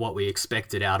or what we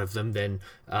expected out of them, then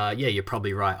you're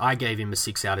probably right. I gave him a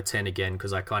 6 out of 10 again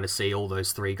because I kind of see all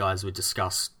those three guys we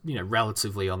discussed,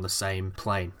 relatively on the same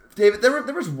plane. David,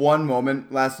 there was one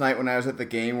moment last night when I was at the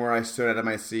game where I stood out of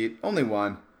my seat. Only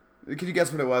one. Could you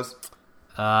guess what it was?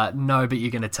 No, but you're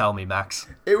going to tell me, Max.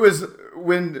 It was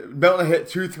when Melton hit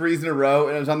 2 threes in a row,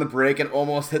 and it was on the break and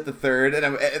almost hit the third,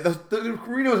 and the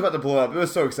arena was about to blow up. It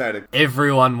was so exciting.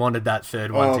 Everyone wanted that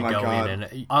third one to go God. in,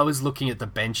 and I was looking at the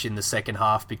bench in the second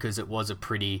half because it was a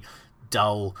pretty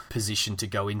dull position to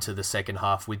go into the second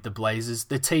half with the Blazers.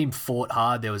 The team fought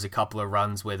hard. There was a couple of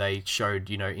runs where they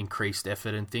showed, increased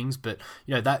effort and things, but,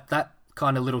 that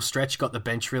kind of little stretch got the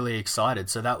bench really excited,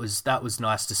 so that was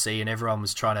nice to see, and everyone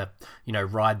was trying to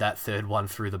ride that third one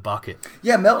through the bucket.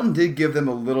 Yeah, Melton did give them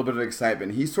a little bit of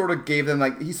excitement. He sort of gave them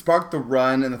he sparked the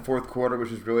run in the fourth quarter, which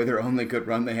was really their only good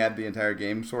run they had the entire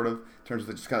game, sort of in terms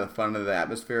of just kind of the fun of the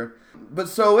atmosphere. But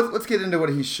so let's get into what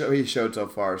he showed so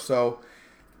far. So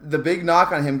the big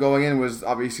knock on him going in was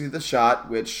obviously the shot,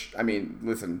 which, I mean,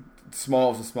 listen,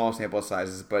 small sample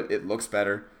sizes, but it looks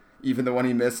better. Even the one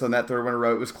he missed on that third one in a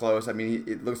row, it was close. I mean,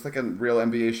 it looks like a real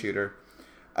NBA shooter.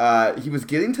 He was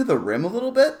getting to the rim a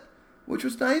little bit, which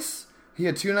was nice. He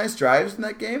had 2 nice drives in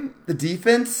that game. The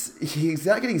defense, he's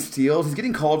not getting steals. He's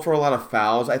getting called for a lot of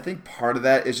fouls. I think part of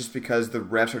that is just because the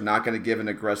refs are not going to give an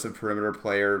aggressive perimeter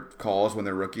player calls when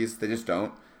they're rookies. They just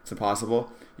don't. It's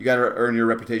impossible. You got to earn your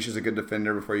reputation as a good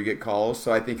defender before you get calls.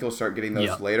 So I think he'll start getting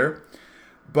those later.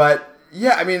 But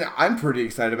yeah, I mean, I'm pretty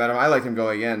excited about him. I liked him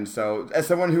going in. So as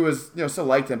someone who was, still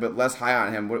liked him but less high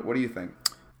on him, what do you think?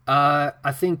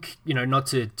 I think, not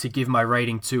to give my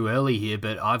rating too early here,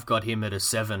 but I've got him at a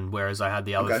 7, whereas I had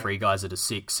the other 3 guys at a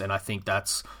 6, and I think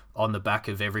that's on the back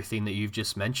of everything that you've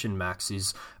just mentioned, Max.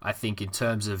 Is I think in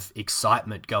terms of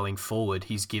excitement going forward,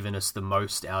 he's given us the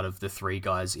most out of the 3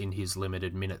 guys in his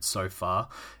limited minutes so far.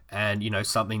 And,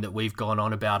 something that we've gone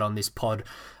on about on this pod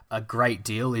a great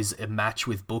deal is a match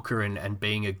with Booker and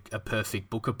being a perfect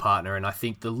Booker partner. And I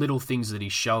think the little things that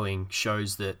he's showing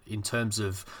shows that in terms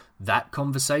of that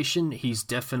conversation, he's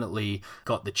definitely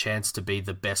got the chance to be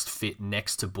the best fit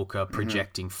next to Booker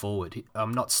projecting forward.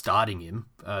 I'm not starting him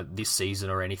this season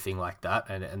or anything like that,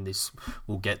 and this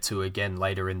we'll get to again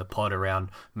later in the pod around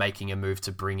making a move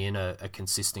to bring in a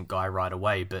consistent guy right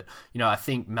away. But, I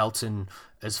think Melton,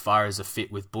 as far as a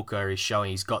fit with Booker, is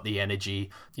showing he's got the energy.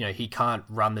 He can't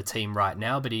run the team right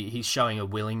now, but he's showing a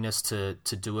willingness to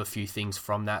do a few things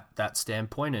from that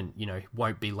standpoint, and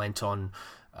won't be lent on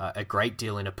a great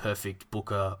deal in a perfect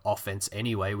Booker offense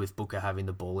anyway, with Booker having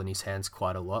the ball in his hands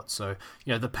quite a lot. So,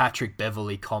 the Patrick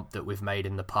Beverley comp that we've made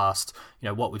in the past,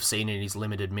 what we've seen in his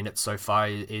limited minutes so far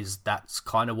is that's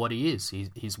kind of what he is.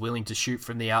 He's willing to shoot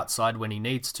from the outside when he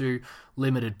needs to,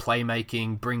 limited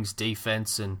playmaking, brings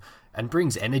defense and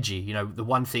brings energy. The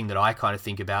one thing that I kind of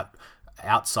think about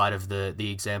outside of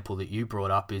the example that you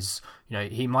brought up is,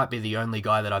 he might be the only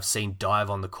guy that I've seen dive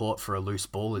on the court for a loose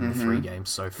ball in the 3 games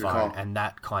so far, and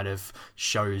that kind of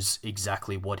shows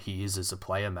exactly what he is as a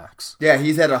player, Max. Yeah,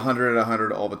 he's at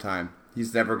 100 all the time.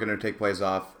 He's never going to take plays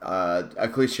off. A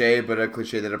cliche, but a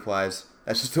cliche that applies.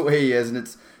 That's just the way he is, and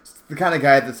it's the kind of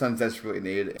guy that the Suns desperately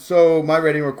need. So my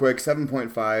rating real quick,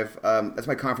 7.5. That's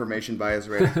my confirmation bias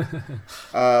rating.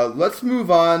 Let's move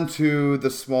on to the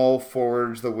small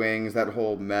forwards, the wings, that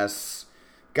whole mess.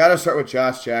 Got to start with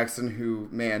Josh Jackson, who,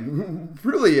 man,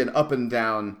 really an up and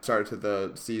down start to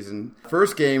the season.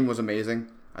 First game was amazing.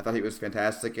 I thought he was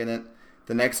fantastic in it.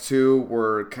 The next 2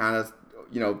 were kind of,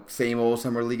 same old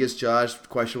summer league-ish Josh,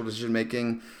 questionable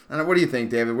decision-making. And what do you think,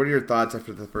 David? What are your thoughts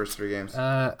after the first 3 games?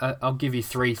 I'll give you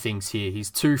 3 things here.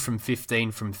 He's 2 from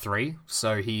 15 from 3,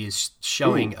 so he is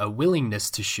showing a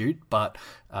willingness to shoot, but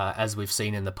as we've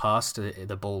seen in the past,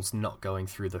 the ball's not going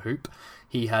through the hoop.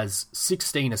 He has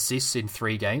 16 assists in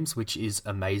 3 games, which is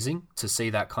amazing to see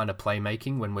that kind of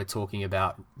playmaking when we're talking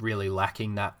about really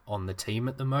lacking that on the team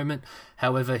at the moment.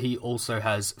 However, he also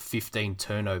has 15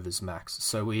 turnovers, Max.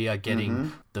 So we are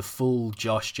getting the full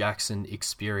Josh Jackson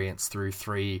experience through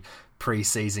 3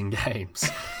 preseason games.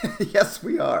 Yes,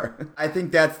 we are. I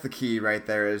think that's the key right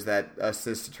there, is that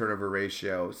assist to turnover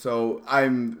ratio. So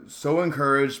I'm so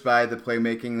encouraged by the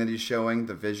playmaking that he's showing,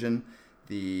 the vision,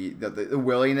 the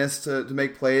willingness to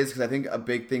make plays, because I think a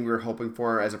big thing we were hoping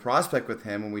for as a prospect with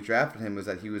him when we drafted him was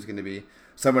that he was going to be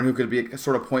someone who could be a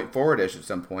sort of point forward-ish at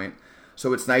some point.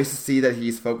 So it's nice to see that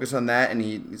he's focused on that, and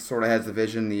he sort of has the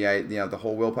vision, the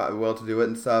whole will to do it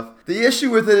and stuff. The issue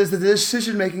with it is that the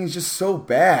decision making is just so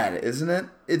bad, isn't it?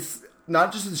 It's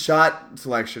not just the shot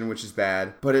selection, which is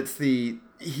bad, but it's he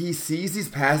sees these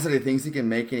passes that he thinks he can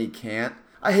make and he can't.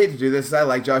 I hate to do this. I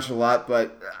like Josh a lot,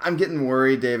 but I'm getting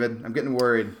worried, David. I'm getting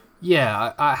worried.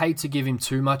 Yeah, I hate to give him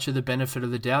too much of the benefit of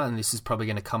the doubt, and this is probably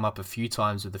going to come up a few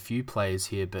times with a few players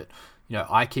here, but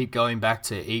I keep going back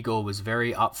to Igor was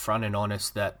very upfront and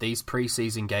honest that these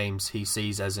preseason games he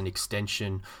sees as an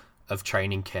extension of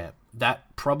training camp.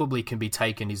 That probably can be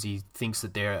taken as he thinks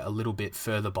that they're a little bit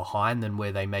further behind than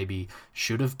where they maybe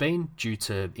should have been due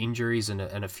to injuries and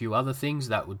a few other things.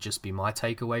 That would just be my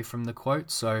takeaway from the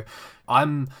quote. So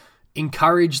I'm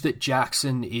encouraged that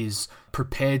Jackson is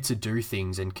prepared to do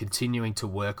things and continuing to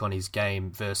work on his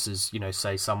game versus,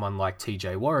 say someone like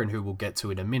TJ Warren, who we'll get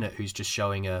to in a minute, who's just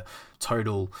showing a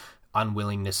total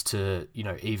unwillingness to,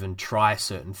 even try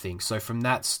certain things. So from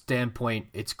that standpoint,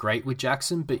 it's great with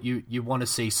Jackson, but you want to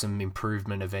see some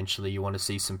improvement eventually. You want to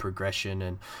see some progression.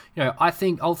 And, I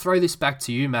think I'll throw this back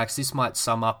to you, Max. This might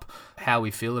sum up how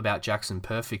we feel about Jackson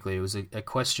perfectly. It was a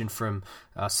question from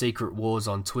Secret Wars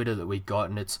on Twitter that we got,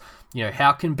 and it's,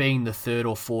 how can being the 3rd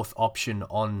or 4th option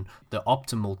on the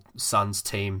optimal Suns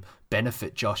team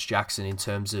benefit Josh Jackson in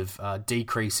terms of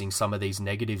decreasing some of these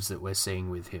negatives that we're seeing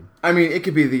with him? I mean, it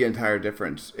could be the entire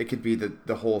difference. It could be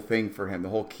the whole thing for him, the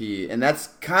whole key. And that's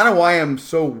kind of why I'm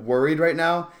so worried right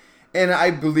now. And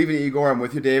I believe in Igor. I'm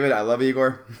with you, David. I love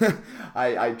Igor.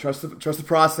 I trust the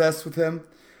process with him.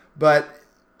 But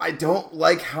I don't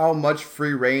like how much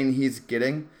free reign he's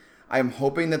getting. I'm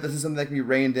hoping that this is something that can be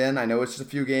reined in. I know it's just a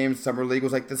few games. Summer League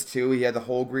was like this too. He had the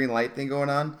whole green light thing going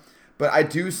on. But I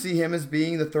do see him as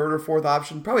being the 3rd or 4th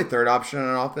option, probably 3rd option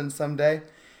on offense someday.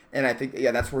 And I think,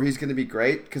 that's where he's going to be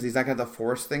great, because he's not going to have to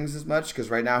force things as much, because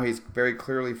right now he's very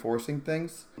clearly forcing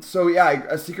things. So,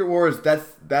 a Secret Wars,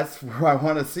 that's where I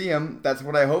want to see him. That's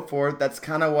what I hope for. That's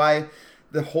kind of why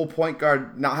the whole point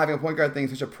guard, not having a point guard thing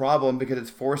is such a problem, because it's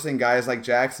forcing guys like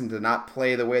Jackson to not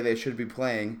play the way they should be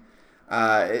playing.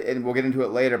 And we'll get into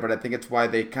it later, but I think it's why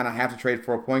they kind of have to trade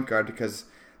for a point guard, because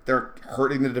they're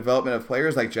hurting the development of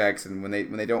players like Jackson when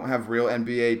they don't have real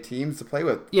NBA teams to play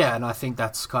with. Yeah, and I think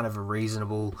that's kind of a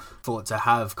reasonable thought to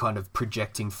have, kind of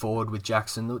projecting forward with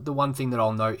Jackson. The one thing that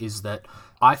I'll note is that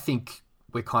I think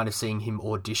we're kind of seeing him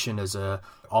audition as a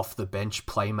off-the-bench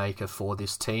playmaker for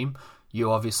this team.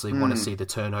 You obviously want to see the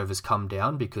turnovers come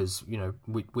down because,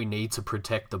 we need to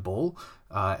protect the ball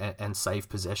and save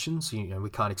possessions. We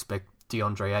can't expect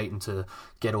DeAndre Ayton to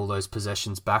get all those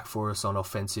possessions back for us on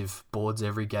offensive boards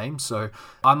every game. So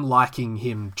I'm liking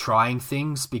him trying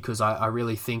things because I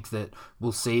really think that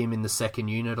we'll see him in the second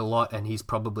unit a lot, and he's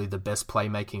probably the best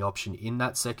playmaking option in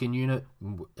that second unit.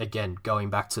 Again, going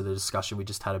back to the discussion we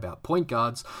just had about point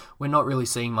guards, we're not really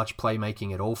seeing much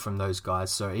playmaking at all from those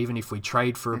guys. So even if we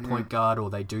trade for a point guard or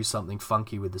they do something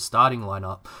funky with the starting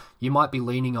lineup, you might be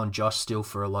leaning on Josh still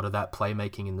for a lot of that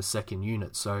playmaking in the second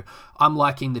unit. So I'm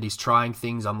liking that he's trying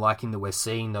things. I'm liking that we're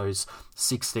seeing those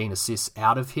 16 assists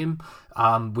out of him.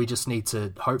 We just need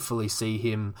to hopefully see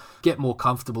him get more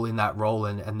comfortable in that role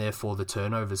and therefore the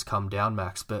turnovers come down,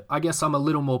 Max. But I guess I'm a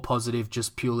little more positive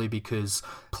just purely because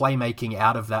playmaking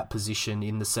out of that position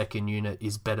in the second unit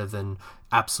is better than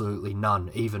absolutely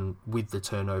none, even with the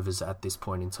turnovers at this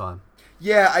point in time.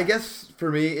 Yeah, I guess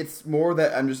for me, it's more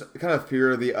that I'm just kind of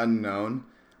fear of the unknown.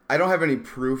 I don't have any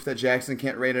proof that Jackson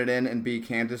can't rein it in and be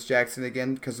Candace Jackson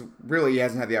again, because really he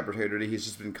hasn't had the opportunity. He's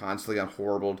just been constantly on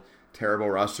horrible, terrible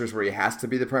rosters where he has to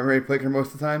be the primary playmaker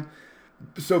most of the time.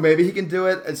 So maybe he can do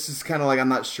it. It's just kind of like I'm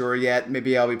not sure yet.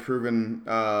 Maybe I'll be proven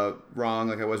wrong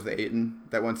like I was with Ayton,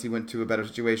 that once he went to a better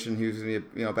situation, he was going to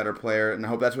be a better player, and I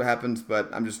hope that's what happens, but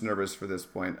I'm just nervous for this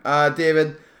point.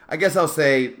 David, I guess I'll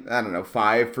say,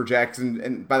 5 for Jackson.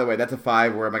 And by the way, that's a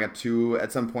 5 where I'm like a 2 at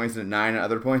some points and a 9 at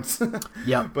other points.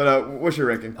 Yeah. But what's your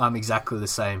ranking? I'm exactly the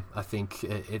same. I think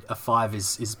a 5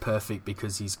 is perfect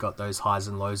because he's got those highs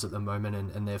and lows at the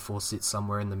moment and therefore sits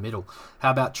somewhere in the middle.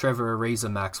 How about Trevor Ariza,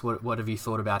 Max? What have you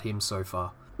thought about him so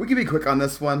far? We can be quick on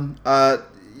this one.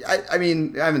 I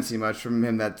mean, I haven't seen much from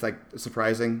him that's like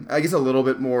surprising. I guess a little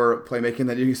bit more playmaking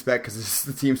than you expect because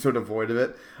the team's sort of void of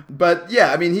it. But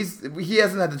yeah, I mean, he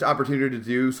hasn't had the opportunity to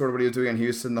do sort of what he was doing in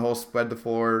Houston, the whole spread the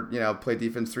floor, play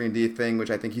defense 3-and-D thing, which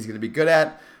I think he's going to be good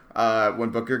at. When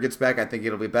Booker gets back, I think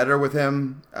it'll be better with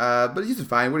him. But he's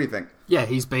fine. What do you think? Yeah,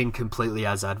 he's been completely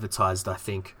as advertised, I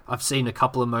think. I've seen a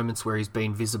couple of moments where he's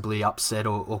been visibly upset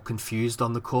or confused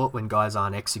on the court when guys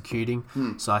aren't executing.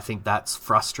 So I think that's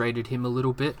frustrated him a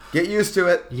little bit. Get used to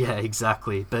it. Yeah,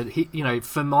 exactly. But he,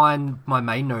 for my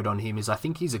main note on him is I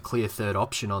think he's a clear third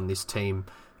option on this team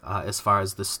as far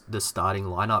as the starting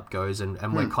lineup goes.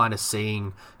 And we're kind of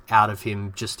seeing out of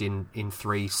him just in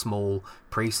 3 small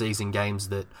preseason games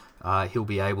that he'll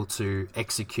be able to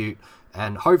execute,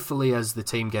 and hopefully as the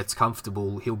team gets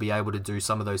comfortable he'll be able to do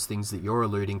some of those things that you're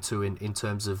alluding to in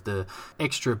terms of the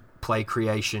extra play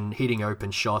creation, hitting open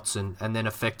shots, and then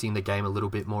affecting the game a little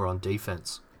bit more on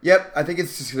defense. Yep, I think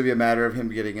it's just going to be a matter of him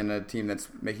getting in a team that's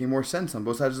making more sense on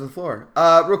both sides of the floor.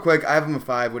 Real quick, I have him a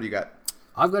 5. What do you got?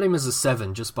 I've got him as a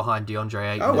 7, just behind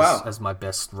DeAndre Ayton as my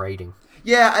best rating.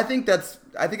 Yeah, I think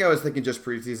I was thinking just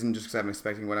preseason, just because I'm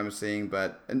expecting what I'm seeing,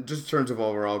 but in just in terms of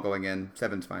overall going in,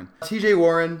 7's fine. TJ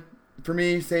Warren, for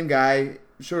me, same guy,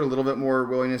 showed a little bit more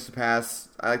willingness to pass.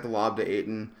 I like the lob to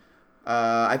Ayton.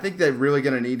 I think they're really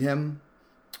going to need him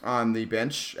on the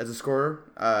bench as a scorer.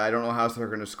 I don't know how else they're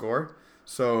going to score,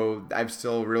 so I'm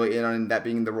still really in on that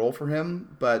being the role for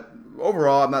him, but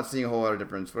overall, I'm not seeing a whole lot of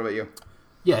difference. What about you?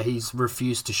 Yeah, he's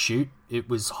refused to shoot. It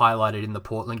was highlighted in the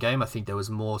Portland game. I think there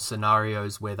was more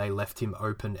scenarios where they left him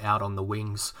open out on the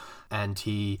wings and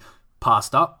he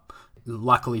passed up.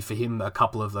 Luckily for him, a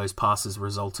couple of those passes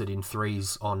resulted in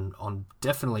threes on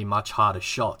definitely much harder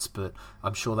shots, but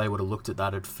I'm sure they would have looked at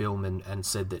that at film and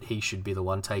said that he should be the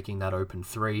one taking that open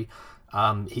three.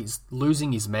 He's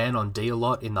losing his man on D a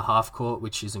lot in the half court,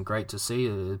 which isn't great to see.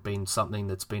 It's been something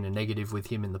that's been a negative with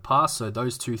him in the past. So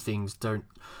those two things don't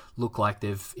look like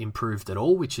they've improved at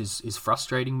all, which is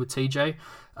frustrating with TJ.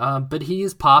 But he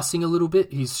is passing a little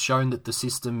bit. He's shown that the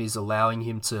system is allowing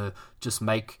him to just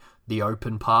make the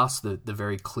open pass, the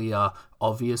very clear,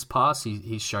 obvious pass.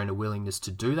 He's shown a willingness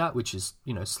to do that, which is,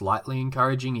 slightly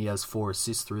encouraging. He has 4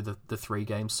 assists through the 3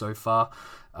 games so far.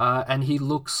 And he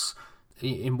looks,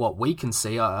 in what we can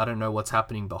see, I don't know what's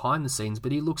happening behind the scenes,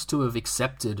 but he looks to have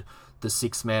accepted the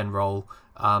 6-man role.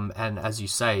 And as you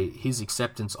say, his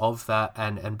acceptance of that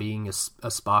and being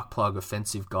a spark plug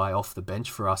offensive guy off the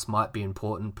bench for us might be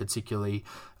important, particularly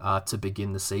to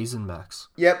begin the season, Max.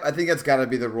 Yep, I think that's got to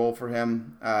be the role for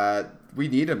him. We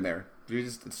need him there.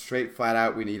 Just straight, flat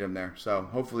out, we need him there. So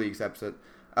hopefully he accepts it.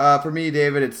 For me,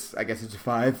 David, I guess it's a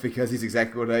 5 because he's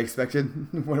exactly what I expected.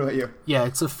 What about you? Yeah,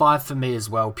 it's a 5 for me as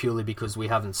well, purely because we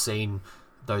haven't seen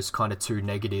those kind of 2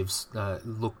 negatives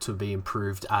look to be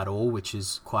improved at all, which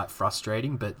is quite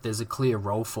frustrating, but there's a clear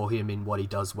role for him in what he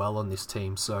does well on this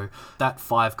team. So that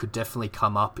 5 could definitely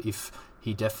come up if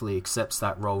he definitely accepts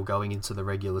that role going into the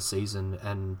regular season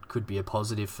and could be a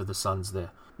positive for the Suns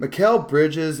there. Mikal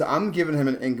Bridges, I'm giving him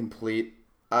an incomplete.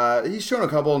 He's shown a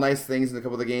couple of nice things in a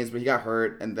couple of the games, but he got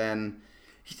hurt, and then,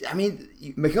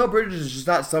 Mikal Bridges is just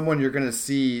not someone you're going to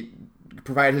see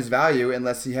provide his value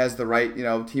unless he has the right,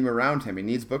 team around him. He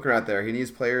needs Booker out there. He needs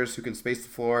players who can space the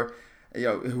floor,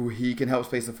 who he can help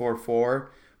space the floor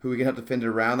for, who he can help defend it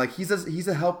around. Like he's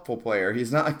a helpful player.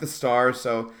 He's not like the star,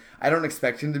 so I don't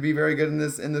expect him to be very good in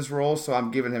this role. So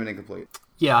I'm giving him an incomplete.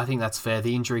 Yeah, I think that's fair.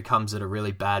 The injury comes at a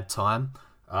really bad time.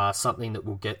 Something that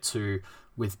we'll get to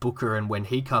with Booker, and when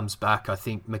he comes back, I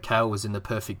think Mikal was in the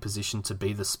perfect position to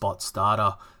be the spot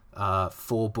starter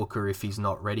for Booker if he's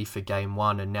not ready for game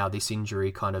one, and now this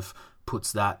injury kind of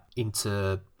puts that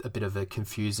into a bit of a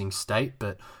confusing state.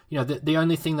 But the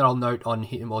only thing that I'll note on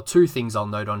him, or two things I'll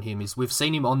note on him, is we've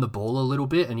seen him on the ball a little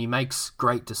bit and he makes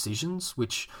great decisions,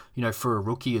 which for a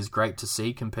rookie is great to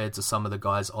see compared to some of the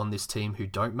guys on this team who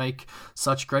don't make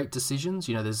such great decisions.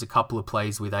 There's a couple of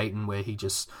plays with Ayton where he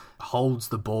just holds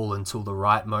the ball until the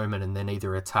right moment and then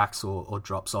either attacks or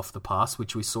drops off the pass,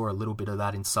 which we saw a little bit of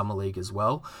that in Summer League as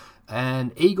well.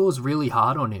 And Igor's really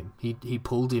hard on him. He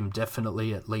pulled him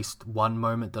definitely at least one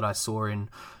moment that I saw in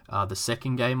the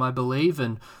second game, I believe.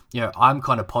 And, I'm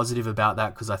kind of positive about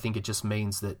that because I think it just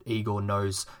means that Igor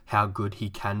knows how good he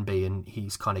can be and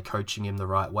he's kind of coaching him the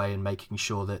right way and making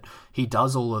sure that he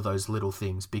does all of those little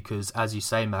things because, as you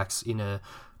say, Max, in a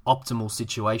optimal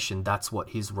situation, that's what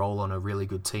his role on a really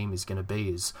good team is going to be,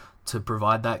 is to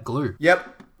provide that glue.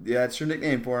 Yep. Yeah, it's your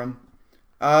nickname for him.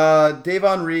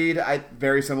 Davon Reed,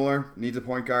 very similar. Needs a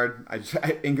point guard.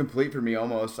 Incomplete for me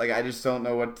almost. I just don't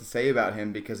know what to say about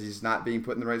him because he's not being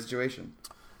put in the right situation.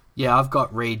 Yeah, I've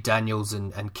got Reed, Daniels,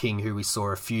 and King, who we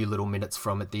saw a few little minutes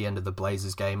from at the end of the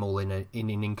Blazers game, all in an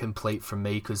incomplete from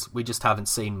me because we just haven't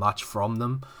seen much from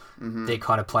them. Mm-hmm. They're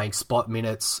kind of playing spot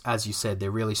minutes. As you said,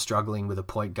 they're really struggling with a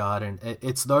point guard, and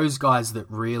it's those guys that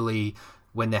really,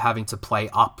 when they're having to play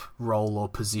up role or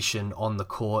position on the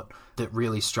court, that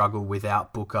really struggle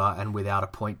without Booker and without a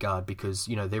point guard because,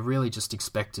 they're really just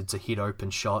expected to hit open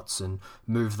shots and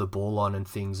move the ball on and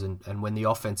things. And when the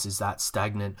offense is that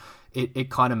stagnant, it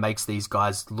kind of makes these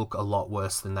guys look a lot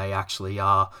worse than they actually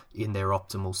are in their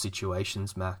optimal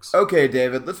situations, Max. Okay,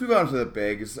 David, let's move on to the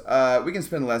bigs. We can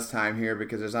spend less time here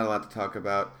because there's not a lot to talk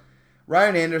about.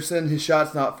 Ryan Anderson, his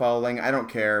shot's not falling. I don't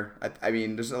care. I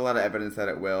mean, there's a lot of evidence that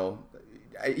it will.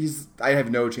 I have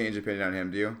no change of opinion on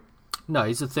him. Do you? No,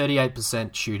 he's a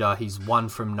 38% shooter. He's 1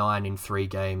 from 9 in 3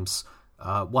 games.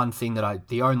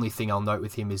 The only thing I'll note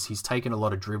with him is he's taken a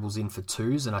lot of dribbles in for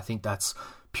twos, and I think that's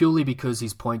purely because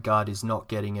his point guard is not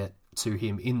getting it to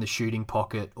him in the shooting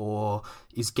pocket or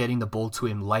is getting the ball to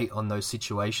him late on those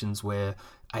situations where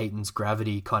Ayton's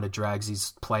gravity kind of drags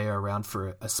his player around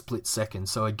for a split second.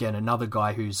 So again, another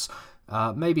guy who's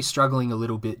maybe struggling a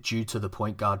little bit due to the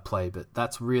point guard play, but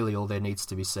that's really all there needs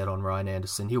to be said on Ryan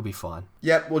Anderson. He'll be fine.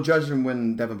 Yep, we'll judge him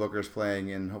when Devin Booker's playing,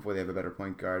 and hopefully they have a better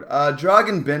point guard.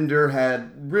 Dragan Bender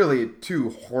had really 2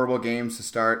 horrible games to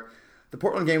start. The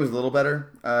Portland game was a little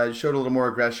better. Showed a little more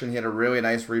aggression. He had a really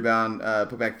nice rebound,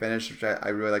 putback finish, which I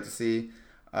really like to see.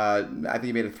 I think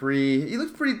he made a 3. He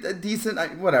looks pretty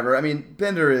decent. Whatever. I mean,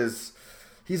 Bender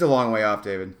he's a long way off,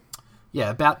 David. Yeah,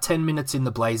 about 10 minutes in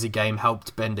the Blazer game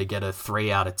helped Bender get a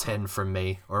 3 out of 10 from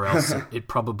me, or else it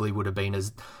probably would have been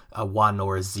a 1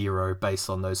 or a 0 based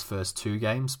on those first 2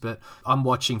 games. But I'm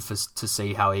watching to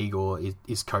see how Igor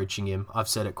is coaching him. I've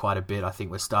said it quite a bit. I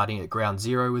think we're starting at ground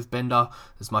zero with Bender,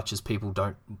 as much as people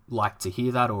don't like to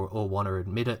hear that or want to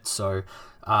admit it. So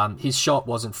his shot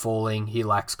wasn't falling. He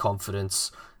lacks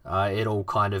confidence. It all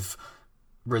kind of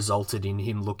resulted in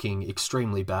him looking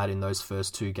extremely bad in those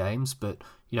first 2 games. But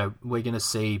we're going to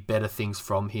see better things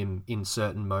from him in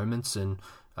certain moments. And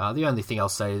the only thing I'll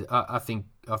say is I think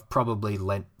I've probably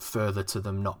lent further to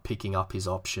them not picking up his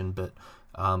option, but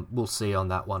we'll see on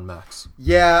that one, Max.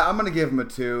 Yeah, I'm going to give him a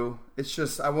 2. It's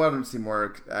just I wanted to see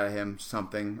more out of him,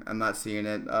 something. I'm not seeing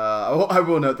it. I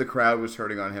will note the crowd was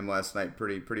hurting on him last night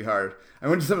pretty hard. I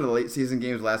went to some of the late season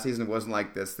games last season. It wasn't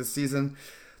like this. This season,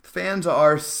 the fans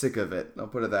are sick of it. I'll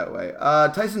put it that way.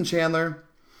 Tyson Chandler,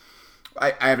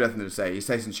 I have nothing to say. He's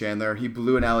Tyson Chandler. He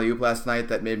blew an alley-oop last night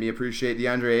that made me appreciate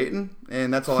DeAndre Ayton,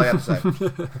 and that's all I have to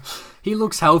say. He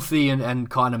looks healthy and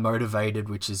kind of motivated,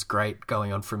 which is great,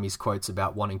 going on from his quotes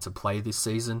about wanting to play this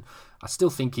season. I still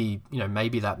think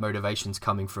maybe that motivation's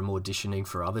coming from auditioning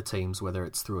for other teams, whether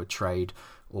it's through a trade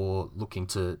or looking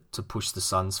to push the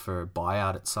Suns for a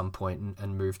buyout at some point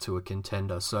and move to a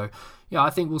contender. So, I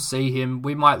think we'll see him.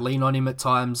 We might lean on him at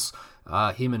times.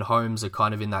 Him and Holmes are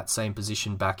kind of in that same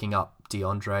position, backing up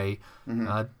DeAndre.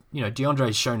 Mm-hmm.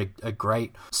 DeAndre's shown a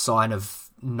great sign of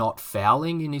not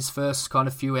fouling in his first kind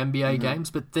of few NBA games,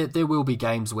 but there will be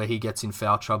games where he gets in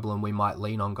foul trouble and we might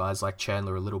lean on guys like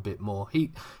Chandler a little bit more.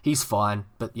 He's fine,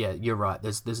 but yeah, you're right.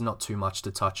 There's not too much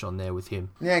to touch on there with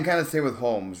him. Yeah, and kind of same with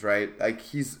Holmes, right? Like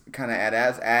he's kind of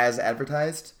as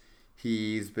advertised.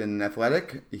 He's been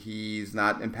athletic. He's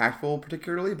not impactful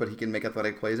particularly, but he can make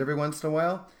athletic plays every once in a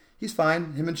while. He's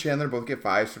fine. Him and Chandler both get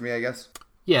 5s for me, I guess.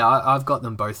 Yeah, I've got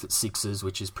them both at 6s,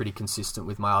 which is pretty consistent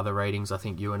with my other ratings. I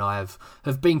think you and I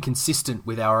have been consistent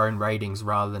with our own ratings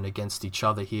rather than against each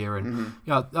other here. And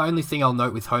the only thing I'll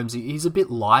note with Holmes, he's a bit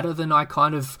lighter than I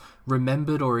kind of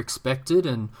remembered or expected.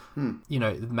 And,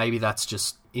 maybe that's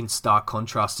just in stark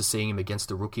contrast to seeing him against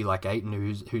a rookie like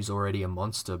Ayton, who's already a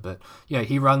monster. But,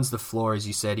 he runs the floor, as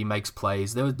you said. He makes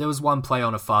plays. There was one play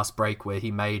on a fast break where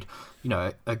he made,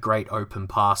 a great open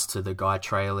pass to the guy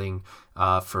trailing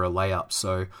for a layup.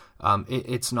 So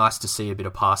it's nice to see a bit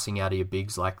of passing out of your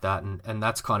bigs like that. And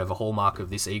that's kind of a hallmark of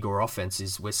this Igor offense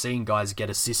is we're seeing guys get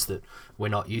assists that we're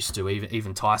not used to.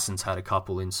 Even Tyson's had a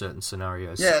couple in certain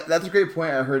scenarios. Yeah, that's a great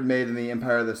point I heard made in the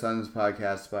Empire of the Suns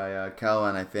podcast by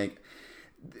Callan, I think.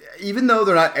 Even though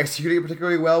they're not executing it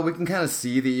particularly well, we can kind of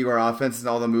see the Igor offense and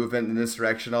all the movement in this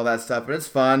direction, all that stuff. But it's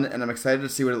fun, and I'm excited to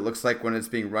see what it looks like when it's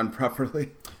being run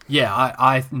properly. Yeah,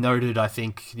 I noted, I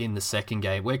think, in the second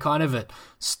game, we're kind of at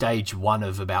stage 1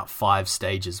 of about 5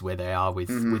 stages where they are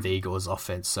with Igor's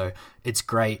offense. So it's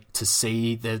great to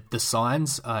see the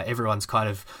signs. Everyone's kind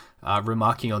of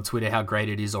remarking on Twitter how great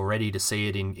it is already to see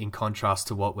it in contrast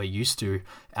to what we're used to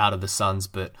out of the Suns.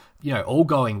 But, all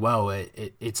going well,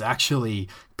 it's actually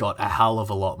got a hell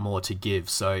of a lot more to give.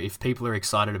 So if people are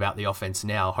excited about the offense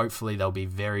now, hopefully they'll be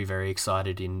very, very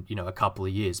excited in, a couple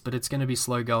of years. But it's going to be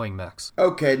slow going, Max.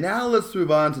 Okay, now let's move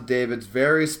on to David's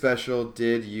very special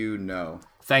Did You Know?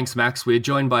 Thanks, Max. We're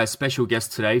joined by a special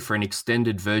guest today for an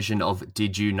extended version of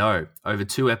Did You Know? Over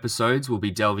 2 episodes, we'll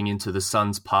be delving into the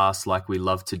Suns' past like we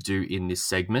love to do in this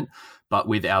segment, but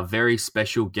with our very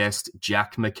special guest,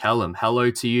 Jack McCallum. Hello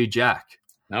to you, Jack.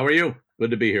 How are you?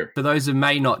 Good to be here. For those who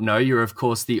may not know, you're of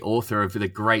course the author of the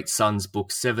great Suns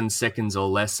book, 7 Seconds or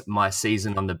Less, My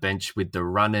Season on the Bench with the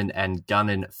Runnin' and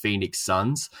Gunnin' Phoenix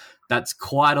Suns. That's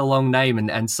quite a long name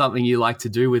and something you like to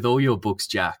do with all your books,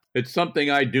 Jack. It's something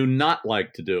I do not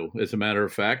like to do, as a matter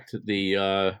of fact.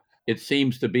 It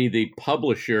seems to be the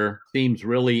publisher seems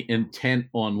really intent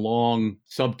on long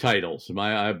subtitles.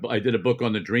 I did a book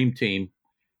on the Dream Team,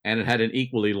 and it had an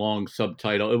equally long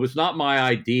subtitle. It was not my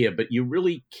idea, but you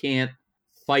really can't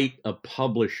fight a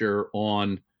publisher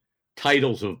on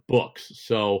titles of books.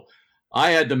 So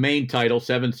I had the main title,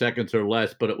 7 Seconds or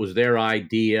Less, but it was their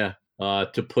idea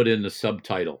to put in the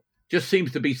subtitle. Just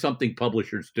seems to be something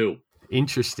publishers do.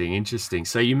 Interesting.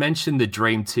 So you mentioned the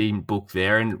Dream Team book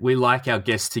there, and we like our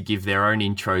guests to give their own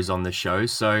intros on the show.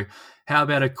 So how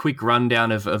about a quick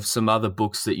rundown of some other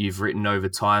books that you've written over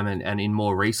time and in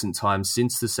more recent times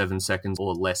since the 7 Seconds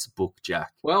or Less book,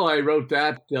 Jack? Well, I wrote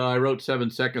that. I wrote 7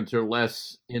 Seconds or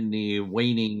Less in the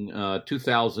waning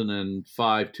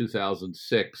 2005,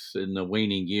 2006, in the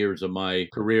waning years of my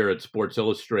career at Sports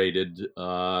Illustrated.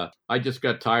 I just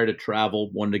got tired of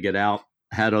travel, wanted to get out,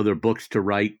 had other books to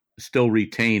write, still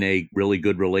retain a really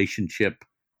good relationship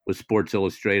with Sports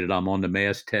Illustrated. I'm on the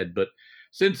masthead, but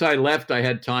since I left, I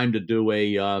had time to do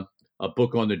a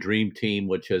book on the Dream Team,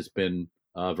 which has been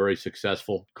very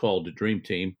successful, called The Dream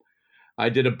Team. I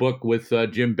did a book with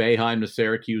Jim Boeheim, the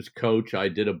Syracuse coach. I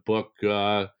did a book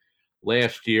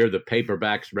last year, the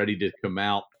paperback's ready to come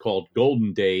out, called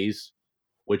Golden Days,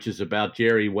 which is about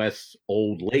Jerry West's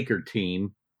old Laker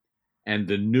team and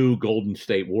the new Golden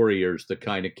State Warriors, the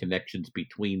kind of connections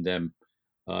between them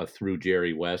through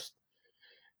Jerry West.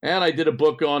 And I did a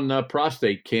book on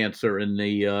prostate cancer in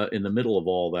the middle of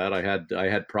all that. I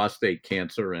had prostate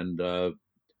cancer and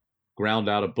ground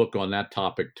out a book on that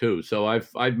topic too. So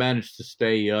I've managed to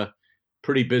stay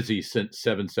pretty busy since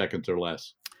 7 Seconds or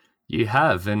Less. You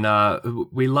have, and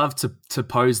we love to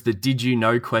pose the did you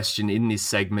know question in this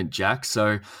segment, Jack.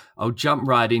 So I'll jump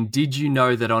right in. Did you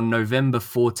know that on November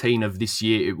 14 of this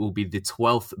year, it will be the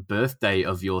 12th birthday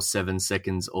of your 7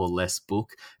 Seconds or Less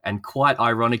book? And quite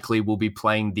ironically, we'll be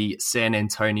playing the San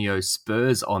Antonio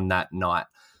Spurs on that night.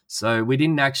 So we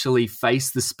didn't actually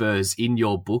face the Spurs in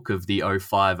your book of the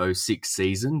 05-06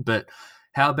 season, but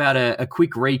how about a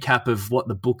quick recap of what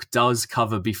the book does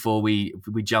cover before we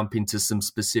jump into some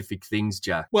specific things,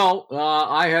 Jack? Well,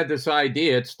 I had this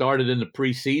idea. It started in the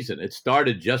preseason. It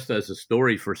started just as a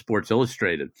story for Sports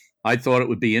Illustrated. I thought it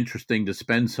would be interesting to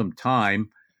spend some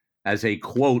time as a,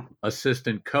 quote,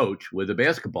 assistant coach with a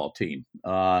basketball team.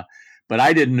 But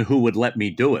I didn't know who would let me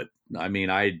do it. I mean,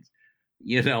 I'd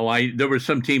There were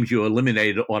some teams you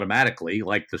eliminated automatically,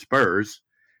 like the Spurs,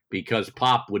 because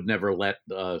Pop would never let,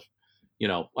 I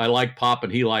like Pop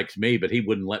and he likes me, but he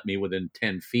wouldn't let me within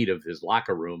 10 feet of his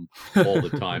locker room all the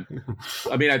time.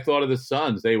 I thought of the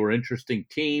Suns. They were an interesting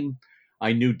team.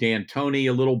 I knew D'Antoni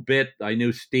a little bit. I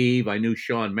knew Steve. I knew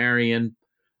Sean Marion.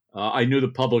 I knew the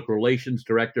public relations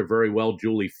director very well,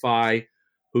 Julie Fye,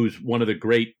 who's one of the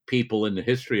great people in the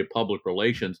history of public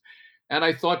relations. And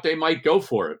I thought they might go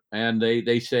for it. And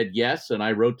they said yes. And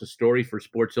I wrote the story for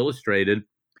Sports Illustrated.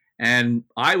 And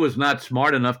I was not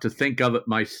smart enough to think of it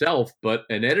myself, but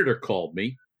an editor called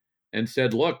me and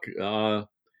said, look,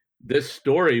 this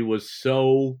story was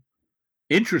so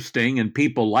interesting and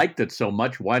people liked it so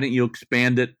much. Why don't you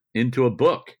expand it into a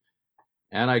book?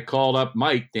 And I called up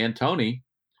Mike D'Antoni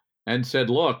and said,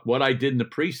 look, what I did in the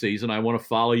preseason, I want to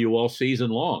follow you all season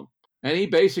long. And he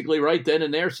basically right then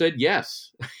and there said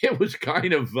yes. It was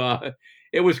kind of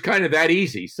that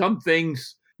easy.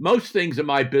 Most things in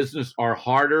my business are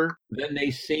harder than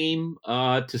they seem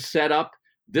to set up.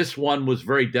 This one was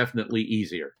very definitely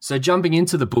easier. So jumping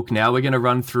into the book now, we're going to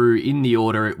run through in the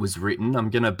order it was written.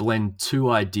 I'm going to blend two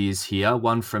ideas here,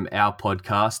 one from our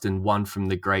podcast and one from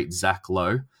the great Zach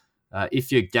Lowe.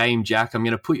 If you're game, Jack, I'm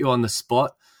going to put you on the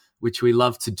spot, which we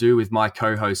love to do with my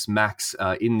co-host Max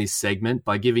in this segment,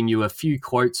 by giving you a few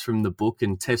quotes from the book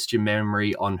and test your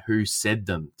memory on who said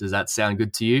them. Does that sound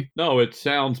good to you? No, it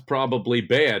sounds probably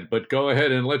bad, but go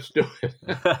ahead and let's do it.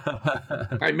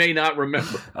 I may not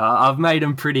remember. I've made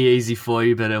them pretty easy for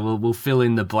you, but we'll fill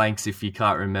in the blanks if you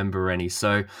can't remember any.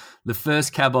 So the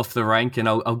first cab off the rank, and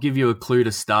I'll give you a clue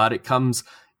to start. It comes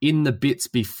in the bits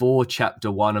before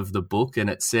chapter 1 of the book, and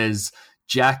it says,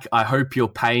 Jack, I hope you're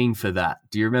paying for that.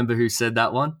 Do you remember who said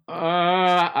that one?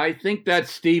 I think that's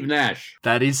Steve Nash.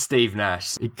 That is Steve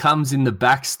Nash. It comes in the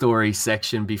backstory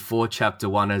section before chapter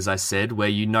 1, as I said, where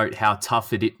you note how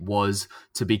tough it was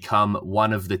to become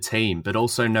one of the team, but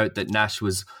also note that Nash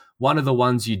was one of the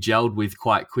ones you gelled with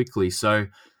quite quickly. So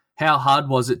how hard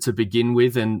was it to begin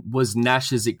with, and was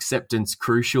Nash's acceptance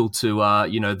crucial to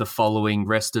the following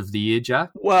rest of the year, Jack?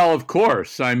 Well, of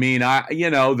course.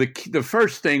 The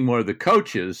first thing were the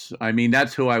coaches.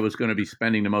 That's who I was going to be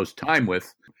spending the most time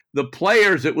with. The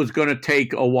players, it was going to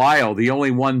take a while. The only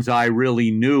ones I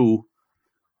really knew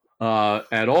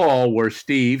at all were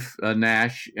Steve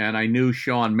Nash, and I knew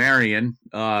Sean Marion.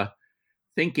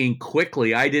 Thinking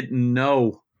quickly, I didn't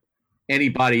know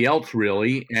anybody else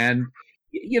really, and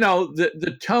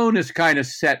the tone is kind of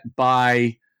set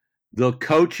by the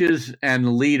coaches and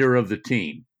the leader of the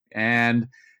team. And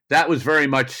that was very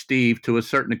much Steve, to a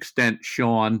certain extent,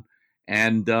 Sean.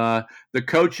 And the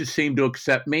coaches seemed to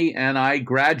accept me, and I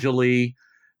gradually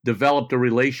developed a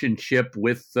relationship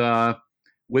with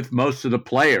most of the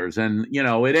players. And,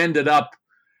 it ended up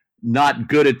not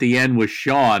good at the end with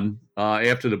Sean.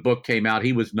 After the book came out,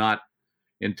 he was not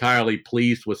entirely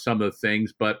pleased with some of the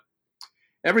things, but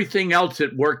everything else,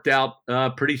 it worked out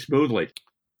pretty smoothly.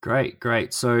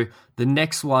 Great. So the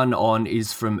next one on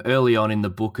is from early on in the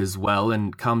book as well,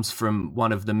 and comes from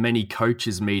one of the many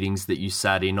coaches meetings that you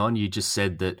sat in on. You just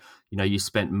said that, you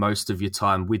spent most of your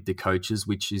time with the coaches,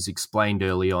 which is explained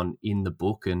early on in the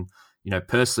book. And,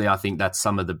 personally, I think that's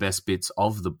some of the best bits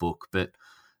of the book. But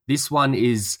this one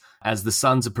is, as the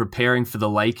Suns are preparing for the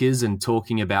Lakers and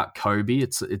talking about Kobe,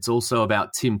 it's also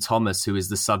about Tim Thomas, who is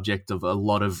the subject of a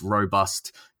lot of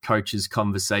robust coaches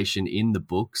conversation in the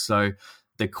book. So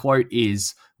the quote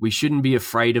is, "We shouldn't be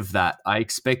afraid of that. I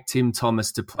expect Tim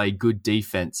Thomas to play good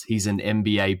defense. He's an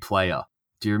NBA player."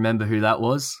 Do you remember who that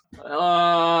was?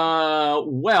 I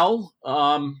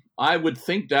would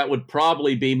think that would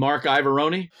probably be Mark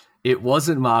Ivoroni. It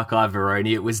wasn't Mark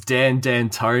Ivoroni. It was Dan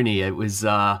D'Antoni. It was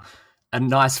a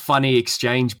nice, funny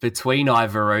exchange between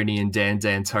Ivoroni and Dan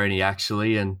D'Antoni,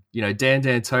 actually. And, Dan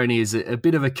D'Antoni is a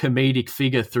bit of a comedic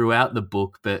figure throughout the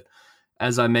book. But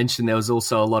as I mentioned, there was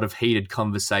also a lot of heated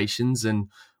conversations. And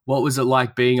what was it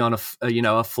like being on a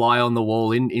fly on the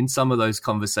wall in some of those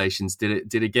conversations?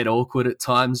 Did it get awkward at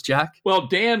times, Jack? Well,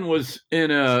 Dan was in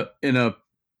a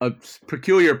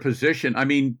peculiar position.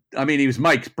 He was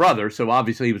Mike's brother, so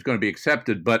obviously he was going to be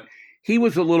accepted, but he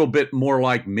was a little bit more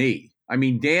like me.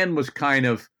 Dan was kind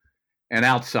of an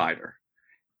outsider,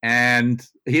 and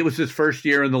he was his first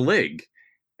year in the league.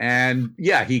 And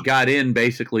yeah, he got in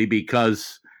basically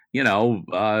because,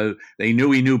 they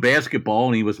knew he knew basketball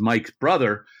and he was Mike's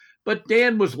brother, but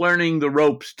Dan was learning the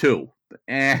ropes too.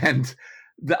 And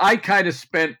I kind of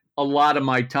spent a lot of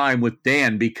my time with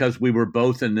Dan because we were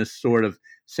both in this sort of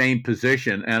same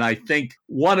position. And I think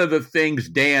one of the things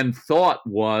Dan thought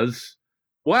was,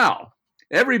 wow,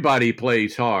 everybody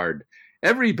plays hard.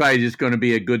 everybody's going to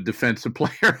be a good defensive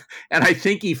player. And I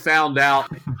think he found out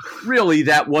really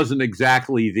that wasn't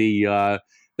exactly the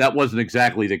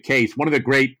case. One of the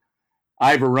great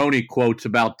Ivoroni quotes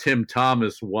about Tim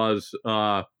Thomas was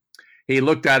he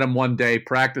looked at him one day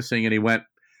practicing and he went,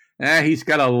 he's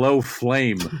got a low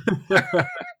flame, that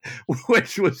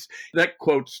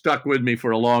quote stuck with me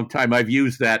for a long time. I've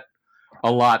used that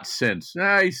a lot since.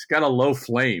 He's got a low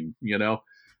flame,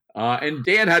 and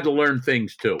Dan had to learn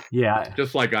things too. Yeah.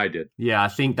 Just like I did. Yeah, I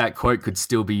think that quote could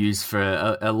still be used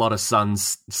for a lot of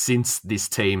Suns since this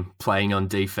team playing on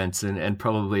defense and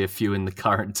probably a few in the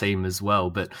current team as well.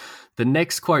 But the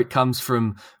next quote comes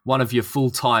from one of your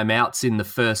full-time outs in the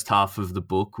first half of the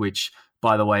book, which,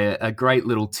 by the way, are great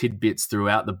little tidbits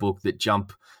throughout the book that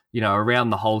jump, around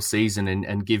the whole season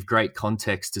and give great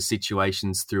context to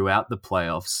situations throughout the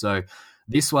playoffs. So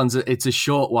this it's a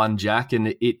short one, Jack, and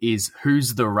it is,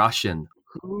 who's the Russian?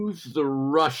 Who's the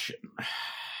Russian?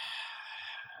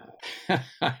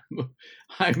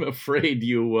 I'm afraid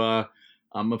you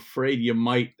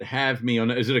might have me on.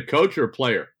 Is it a coach or a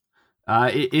player?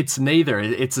 It's neither.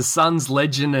 It's a Suns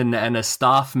legend and a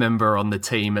staff member on the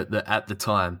team at the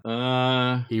time.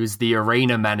 He was the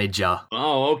arena manager.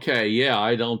 Oh, okay. Yeah,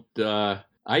 I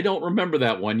don't remember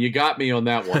that one. You got me on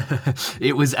that one.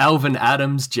 It was Alvin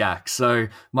Adams, Jack. So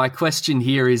my question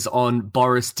here is on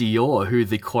Boris Diaw, who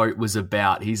the quote was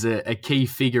about. He's a key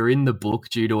figure in the book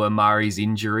due to Amari's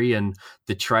injury and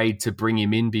the trade to bring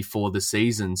him in before the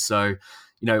season. So,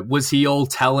 was he all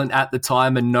talent at the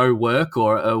time and no work,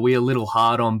 or are we a little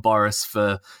hard on Boris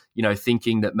for,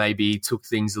 thinking that maybe he took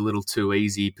things a little too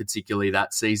easy, particularly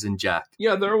that season, Jack?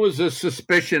 Yeah, there was a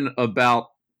suspicion about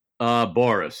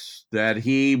Boris, that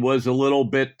he was a little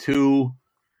bit too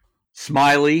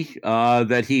smiley,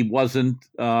 that he wasn't,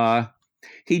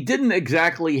 he didn't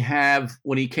exactly have,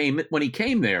 when he came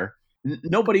there,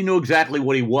 nobody knew exactly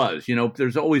what he was.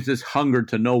 There's always this hunger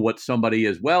to know what somebody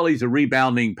is. Well, he's a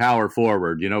rebounding power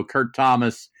forward. Kurt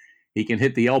Thomas, he can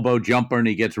hit the elbow jumper and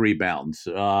he gets rebounds.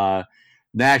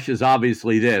 Nash is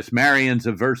obviously this. Marion's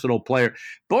a versatile player.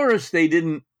 Boris, they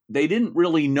didn't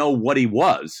really know what he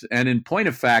was. And in point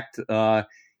of fact,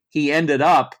 he ended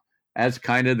up as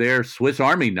kind of their Swiss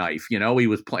Army knife. He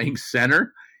was playing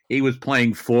center. He was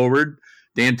playing forward.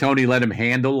 D'Antoni let him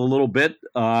handle a little bit.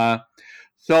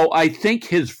 So I think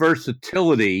his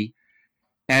versatility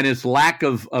and his lack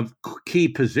of key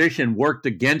position worked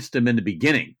against him in the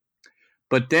beginning.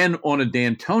 But then on a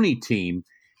D'Antoni team,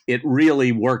 it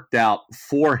really worked out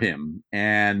for him.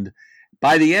 And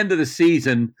by the end of the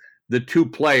season, the two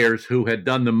players who had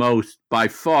done the most by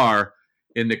far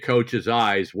in the coach's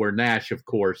eyes were Nash, of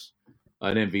course,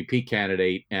 an MVP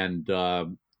candidate, and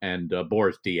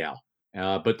Boris Diaw.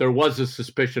 But there was a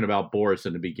suspicion about Boris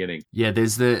in the beginning. Yeah,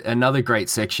 there's another great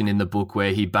section in the book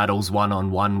where he battles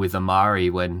one-on-one with Amari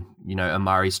when,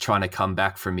 Amari's trying to come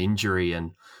back from injury,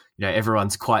 and,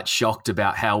 everyone's quite shocked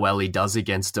about how well he does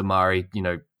against Amari,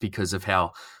 because of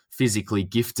how physically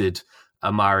gifted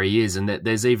Amari is. And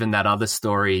there's even that other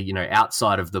story,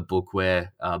 outside of the book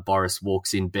where Boris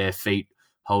walks in bare feet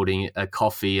holding a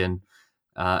coffee and,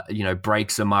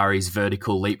 breaks Amari's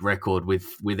vertical leap record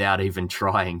without even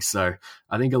trying. So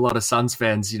I think a lot of Suns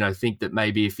fans, think that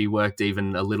maybe if he worked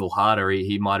even a little harder,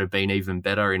 he might have been even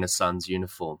better in a Suns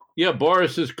uniform. Yeah,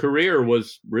 Boris's career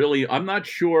was really, I'm not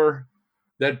sure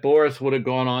that Boris would have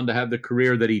gone on to have the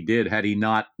career that he did had he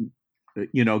not,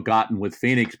 gotten with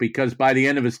Phoenix, because by the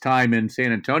end of his time in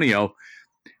San Antonio,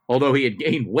 although he had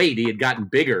gained weight, he had gotten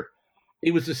bigger. He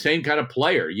was the same kind of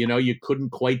player. You couldn't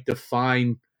quite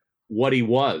define what he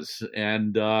was.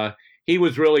 And he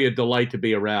was really a delight to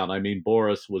be around. I mean,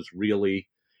 Boris was really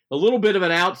a little bit of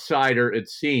an outsider, it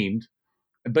seemed,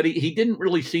 but he didn't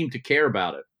really seem to care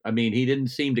about it. I mean, he didn't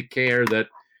seem to care that,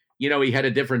 he had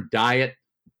a different diet.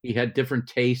 He had different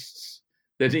tastes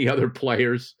than the other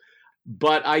players.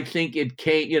 But I think it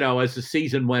came, as the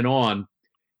season went on,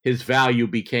 his value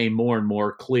became more and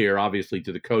more clear, obviously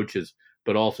to the coaches,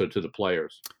 but also to the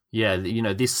players. Yeah,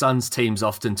 this Suns team's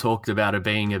often talked about it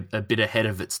being a bit ahead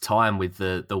of its time with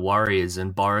the Warriors,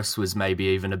 and Boris was maybe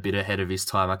even a bit ahead of his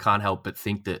time. I can't help but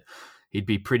think that he'd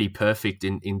be pretty perfect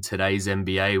in today's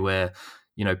NBA where,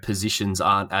 positions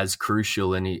aren't as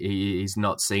crucial, and he's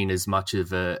not seen as much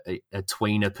of a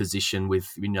tweener position with,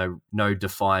 no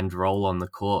defined role on the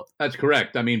court. That's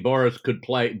correct. I mean, Boris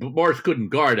couldn't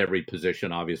guard every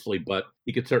position, obviously, but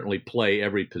he could certainly play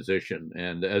every position.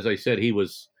 And as I said, he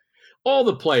was all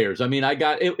the players. I mean,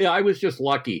 I was just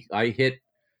lucky. I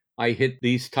hit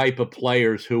these type of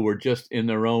players who were just in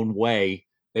their own way.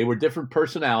 They were different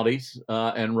personalities,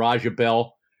 and Raja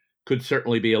Bell could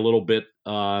certainly be a little bit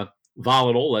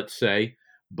volatile, let's say,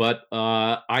 but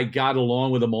I got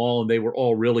along with them all, and they were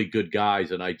all really good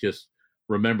guys, and I just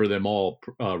remember them all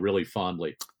really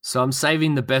fondly. So I'm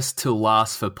saving the best till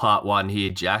last for part one here,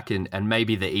 Jack, and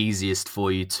maybe the easiest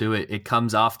for you too. It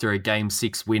comes after a Game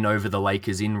 6 win over the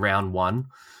Lakers in round one.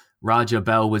 Raja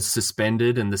Bell was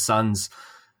suspended, and the Suns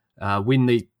win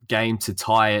the game to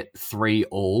tie it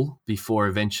 3-3 before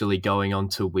eventually going on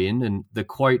to win. And the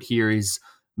quote here is,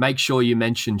 "Make sure you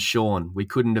mention Sean. We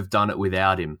couldn't have done it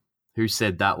without him." Who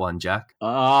said that one, Jack?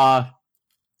 Well,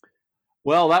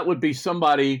 that would be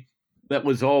somebody that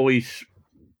was always,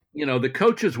 the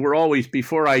coaches were always,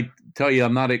 before I tell you,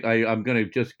 I'm going to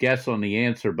just guess on the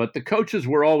answer, but the coaches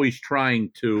were always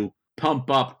trying to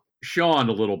pump up Sean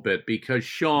a little bit, because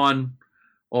Sean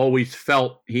always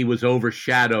felt he was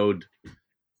overshadowed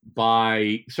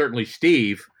by certainly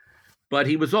Steve, but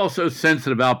he was also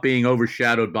sensitive about being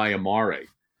overshadowed by Amare.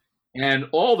 And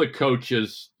all the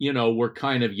coaches, were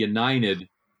kind of united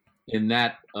in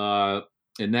that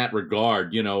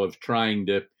regard, of trying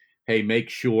to, hey, make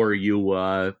sure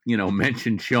you,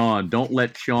 mention Sean. Don't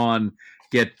let Sean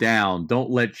get down. Don't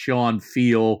let Sean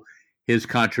feel his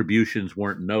contributions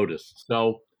weren't noticed.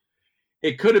 So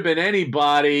it could have been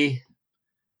anybody,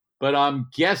 but I'm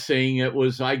guessing it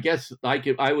was, I would guess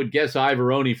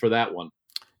Ivoroni for that one.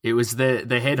 It was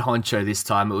the head honcho this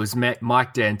time. It was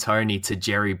Mike D'Antoni to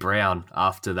Jerry Brown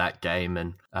after that game.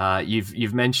 And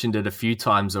you've mentioned it a few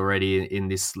times already in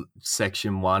this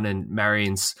section one, and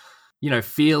Marion's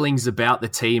feelings about the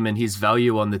team and his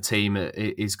value on the team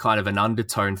is kind of an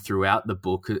undertone throughout the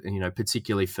book,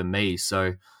 particularly for me.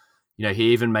 So,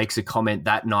 he even makes a comment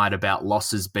that night about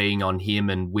losses being on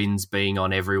him and wins being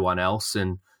on everyone else.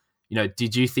 And,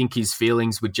 did you think his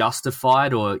feelings were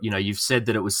justified? Or, you've said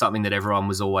that it was something that everyone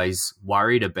was always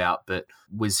worried about, but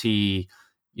was he,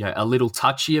 a little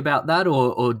touchy about that?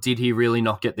 Or did he really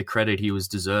not get the credit he was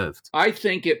deserved? I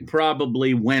think it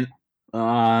probably went,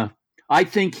 I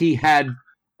think he had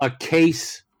a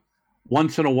case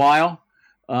once in a while,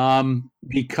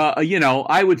 because,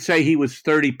 I would say he was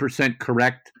 30%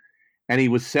 correct and he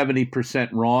was 70%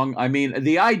 wrong. I mean,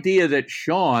 the idea that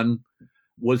Sean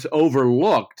was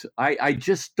overlooked, I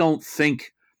just don't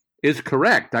think is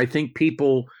correct. I think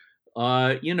people,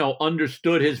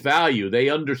 understood his value. They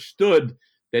understood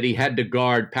that he had to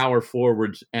guard power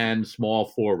forwards and small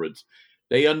forwards.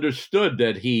 They understood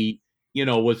that he,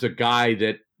 was a guy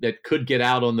that could get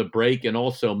out on the break and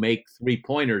also make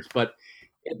 3-pointers, but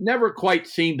it never quite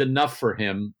seemed enough for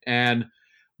him. And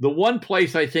the one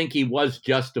place I think he was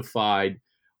justified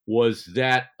was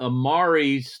that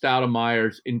Amari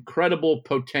Stoudemire's incredible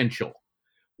potential,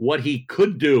 what he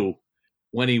could do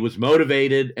when he was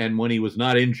motivated and when he was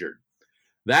not injured.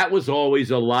 That was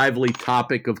always a lively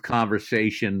topic of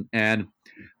conversation, and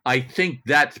I think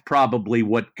that's probably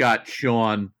what got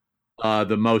Sean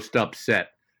the most upset.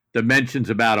 The mentions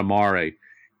about Amare.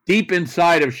 Deep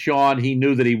inside of Sean, he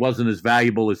knew that he wasn't as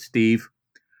valuable as Steve.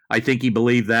 I think he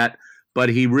believed that, but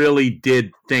he really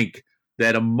did think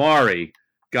that Amare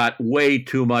got way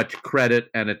too much credit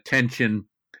and attention,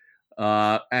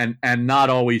 and not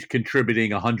always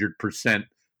contributing 100%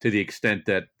 to the extent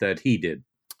that he did.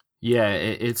 Yeah,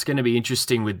 it's going to be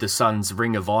interesting with the Suns'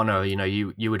 Ring of Honor.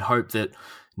 You would hope that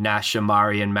Nash,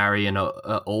 Amari, and Marion are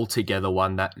all together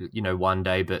one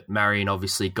day, but Marion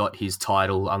obviously got his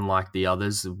title, unlike the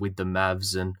others, with the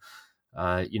Mavs, and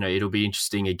it'll be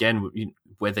interesting again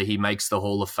whether he makes the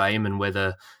Hall of Fame and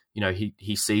whether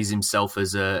he sees himself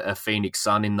as a Phoenix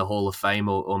Sun in the Hall of Fame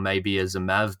or maybe as a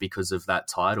Mav because of that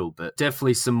title. But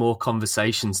definitely some more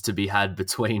conversations to be had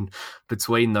between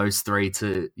those three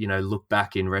to, look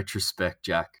back in retrospect,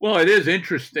 Jack. Well, it is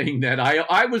interesting that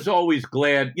I was always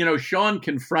glad, Sean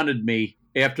confronted me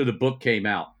after the book came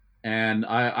out. And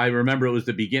I remember it was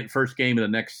the first game of the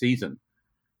next season.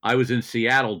 I was in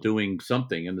Seattle doing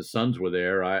something and the Suns were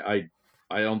there. I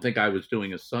don't think I was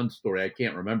doing a Suns story. I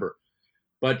can't remember.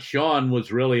 But Sean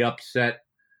was really upset,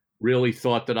 really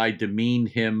thought that I demeaned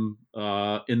him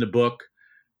in the book,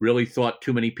 really thought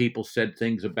too many people said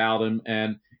things about him.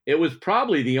 And it was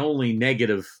probably the only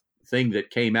negative thing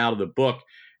that came out of the book.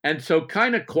 And so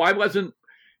kind of quietly,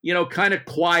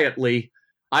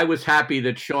 I was happy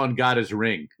that Sean got his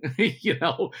ring. He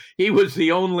was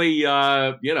the only,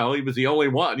 he was the only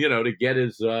one, to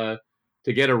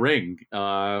get a ring.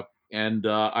 And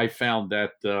I found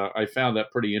that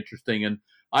pretty interesting. And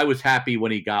I was happy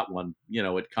when he got one.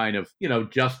 It kind of,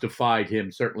 justified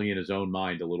him, certainly in his own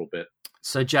mind, a little bit.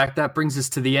 So, Jack, that brings us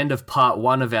to the end of part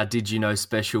one of our Did You Know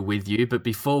special with you. But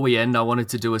before we end, I wanted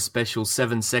to do a special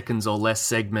 7 seconds or less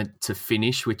segment to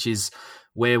finish, which is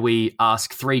where we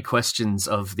ask 3 questions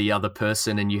of the other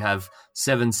person and you have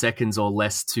 7 seconds or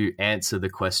less to answer the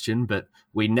question, but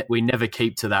we never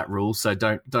keep to that rule, so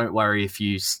don't worry if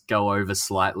you go over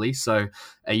slightly. So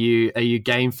are you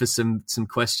game for some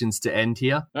questions to end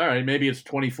here? All right, maybe it's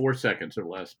 24 seconds or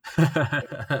less.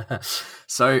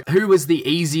 So who was the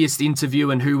easiest interview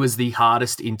and who was the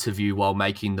hardest interview while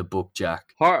making the book,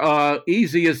 Jack?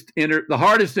 The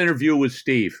hardest interview was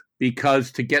Steve,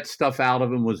 because to get stuff out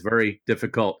of him was very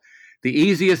difficult. The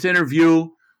easiest interview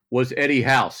was Eddie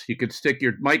House. You could stick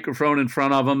your microphone in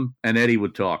front of him and Eddie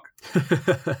would talk.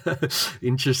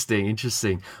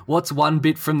 Interesting. What's one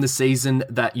bit from the season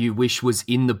that you wish was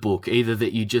in the book? Either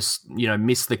that you just,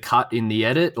 missed the cut in the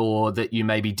edit, or that you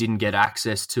maybe didn't get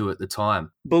access to at the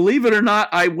time? Believe it or not,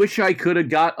 I wish I could have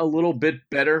got a little bit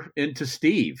better into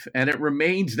Steve, and it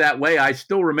remains that way. I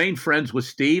still remain friends with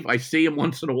Steve. I see him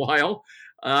once in a while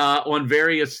on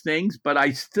various things, but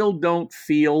I still don't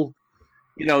feel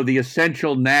the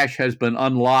essential Nash has been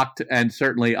unlocked, and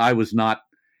certainly I was not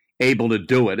able to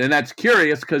do it. And that's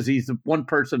curious because he's the one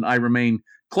person I remain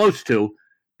close to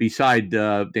beside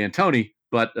D'Antoni,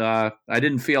 but I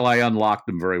didn't feel I unlocked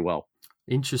him very well.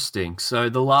 Interesting. So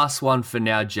the last one for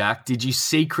now, Jack, did you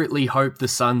secretly hope the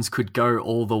Suns could go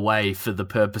all the way for the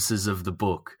purposes of the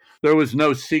book? There was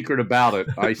no secret about it.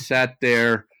 I sat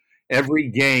there every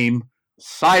game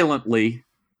silently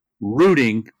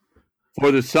rooting for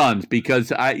the Suns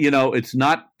because it's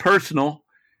not personal.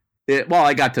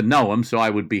 I got to know them, so I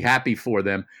would be happy for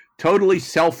them. Totally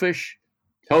selfish,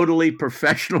 totally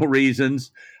professional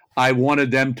reasons. I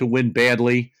wanted them to win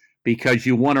badly because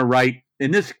you want to write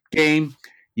in this game.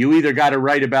 You either got to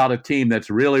write about a team that's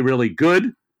really, really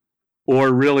good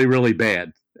or really, really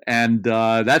bad, and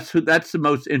that's the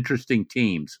most interesting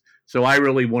teams. So I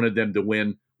really wanted them to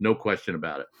win. No question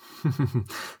about it.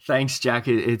 Thanks, Jack.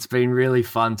 It's been really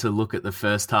fun to look at the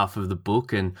first half of the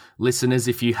book. And listeners,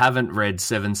 if you haven't read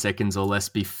 7 seconds or less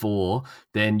before,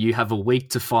 then you have a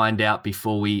week to find out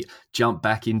before we jump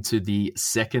back into the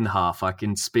second half. I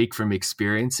can speak from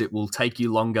experience. It will take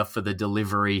you longer for the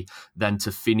delivery than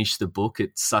to finish the book.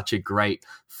 It's such a great,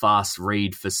 fast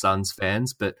read for Suns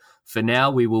fans. But for now,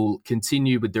 we will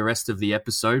continue with the rest of the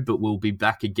episode, but we'll be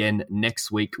back again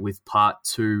next week with part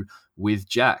 2 with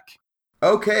Jack.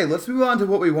 Okay, let's move on to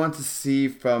what we want to see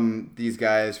from these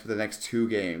guys for the next 2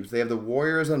 games. They have the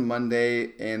Warriors on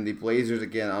Monday and the Blazers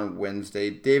again on Wednesday.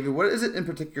 David, what is it in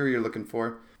particular you're looking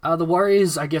for? The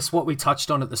Warriors, I guess what we touched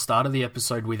on at the start of the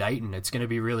episode with Ayton, it's going to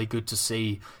be really good to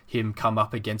see him come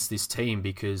up against this team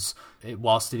because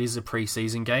whilst it is a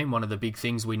preseason game, one of the big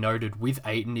things we noted with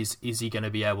Ayton is he going to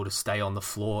be able to stay on the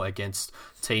floor against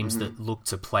teams that look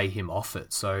to play him off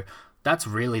it. So that's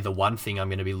really the one thing I'm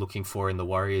going to be looking for in the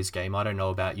Warriors game. I don't know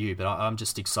about you, but I'm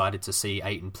just excited to see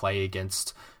Ayton play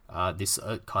against this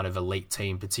kind of elite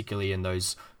team, particularly in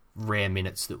those rare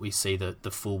minutes that we see the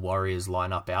full Warriors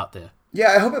line up out there.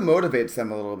 Yeah, I hope it motivates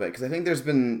them a little bit because I think there's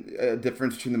been a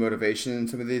difference between the motivation in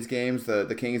some of these games.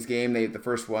 The Kings game, the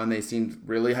first one, they seemed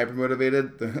really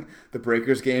hyper-motivated. The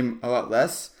Breakers game, a lot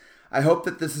less. I hope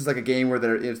that this is like a game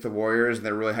where it's the Warriors and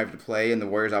they're really hyped to play, and the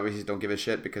Warriors obviously don't give a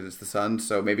shit because it's the Suns,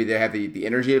 so maybe they have the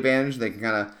energy advantage. They can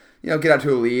kind of get out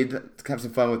to a lead, have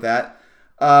some fun with that.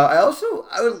 I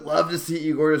would love to see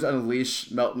Igor just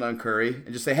unleash Melton on Curry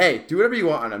and just say, hey, do whatever you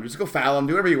want on him. Just go foul him,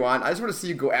 do whatever you want. I just want to see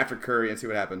you go after Curry and see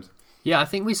what happens. Yeah, I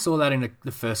think we saw that in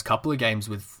the first couple of games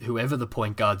with whoever the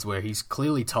point guards were. He's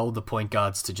clearly told the point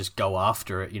guards to just go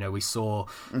after it. We saw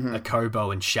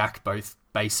Akobo and Shaq both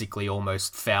basically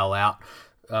almost foul out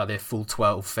their full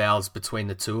 12 fouls between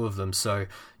the two of them. So,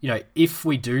 if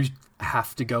we do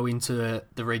have to go into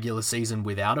the regular season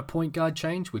without a point guard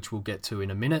change, which we'll get to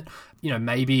in a minute,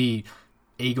 maybe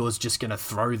Igor's just going to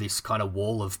throw this kind of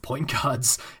wall of point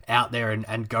guards out there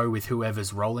and go with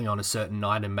whoever's rolling on a certain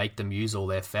night and make them use all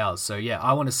their fouls. So yeah,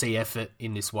 I want to see effort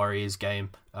in this Warriors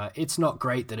game. It's not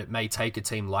great that it may take a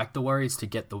team like the Warriors to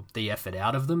get the effort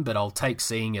out of them, but I'll take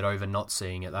seeing it over not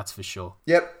seeing it, that's for sure.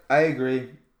 Yep, I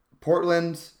agree.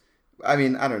 Portland, I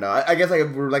mean, I don't know. I guess I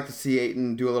would like to see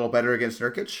Ayton do a little better against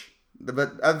Nurkic,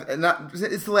 but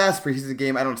it's the last preseason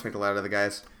game. I don't expect a lot of the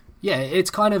guys. Yeah, it's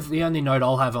kind of the only note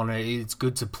I'll have on it. It's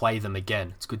good to play them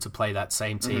again. It's good to play that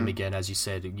same team again, as you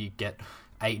said. You get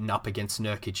Ayton up against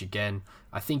Nurkic again.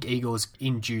 I think Igor's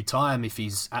in due time, if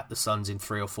he's at the Suns in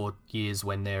 3 or 4 years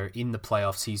when they're in the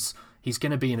playoffs, he's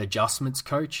going to be an adjustments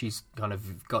coach. He's kind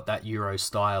of got that Euro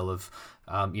style of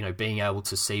being able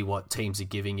to see what teams are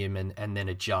giving him and then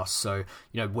adjust. So,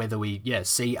 whether we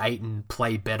see Ayton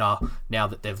play better now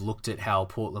that they've looked at how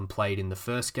Portland played in the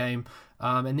first game,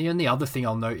 And the only other thing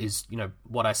I'll note is,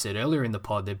 what I said earlier in the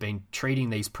pod, they've been treating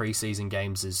these preseason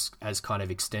games as kind of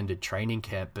extended training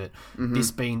camp, but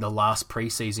this being the last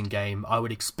preseason game, I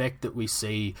would expect that we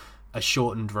see a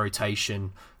shortened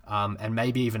rotation, and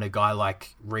maybe even a guy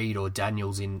like Reed or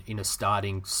Daniels in a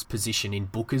starting position in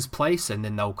Booker's place, and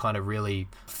then they'll kind of really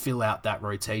fill out that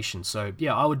rotation. So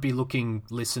yeah, I would be looking,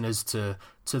 listeners, to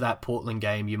that Portland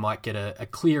game. You might get a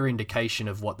clear indication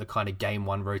of what the kind of game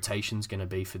one rotation is going to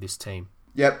be for this team.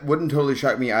 Yep, wouldn't totally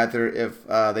shock me either if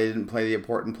they didn't play the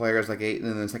important players like Ayton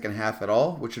in the second half at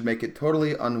all, which would make it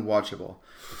totally unwatchable.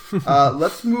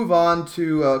 Let's move on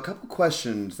to a couple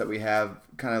questions that we have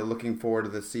kind of looking forward to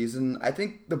this season. I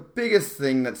think the biggest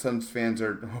thing that Suns fans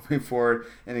are hoping for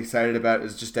and excited about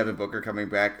is just Devin Booker coming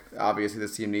back. Obviously,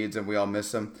 this team needs him. We all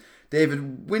miss him.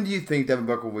 David, when do you think Devin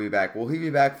Booker will be back? Will he be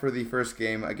back for the first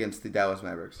game against the Dallas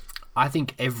Mavericks? I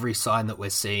think every sign that we're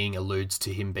seeing alludes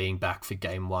to him being back for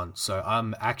game one. So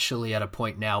I'm actually at a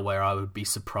point now where I would be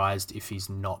surprised if he's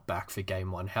not back for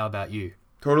game one. How about you?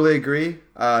 Totally agree.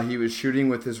 He was shooting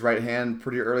with his right hand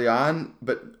pretty early on,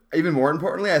 but even more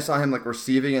importantly, I saw him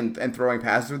receiving and throwing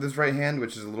passes with his right hand,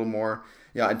 which is a little more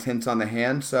intense on the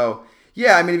hand. So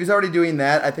yeah, I mean, if he's already doing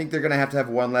that, I think they're going to have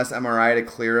one less MRI to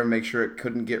clear him, make sure it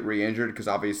couldn't get re-injured, because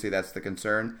obviously that's the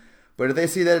concern. But if they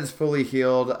see that it's fully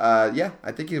healed, I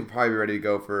think he'll probably be ready to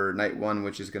go for night one,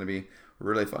 which is going to be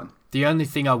really fun. The only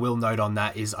thing I will note on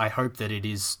that is I hope that it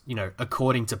is,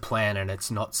 according to plan, and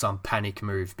it's not some panic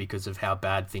move because of how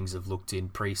bad things have looked in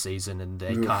preseason, and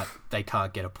they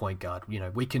can't get a point guard.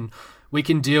 We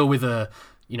can deal with a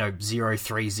 0-3,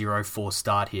 0-4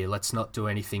 start here. Let's not do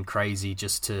anything crazy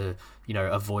just to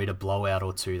avoid a blowout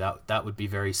or two. That would be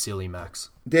very silly, Max.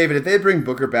 David, if they bring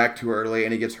Booker back too early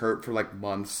and he gets hurt for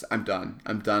months, I'm done.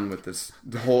 I'm done with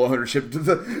the whole ownership to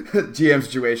the GM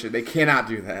situation. They cannot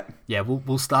do that. Yeah,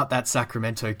 we'll start that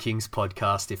Sacramento Kings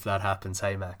podcast if that happens.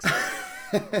 Hey, Max.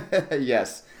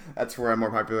 Yes, that's where I'm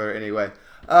more popular anyway.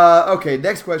 Okay,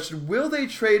 next question. Will they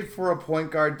trade for a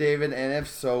point guard, David? And if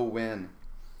so, when?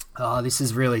 This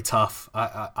is really tough.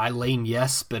 I lean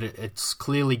yes, but it's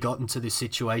clearly gotten to this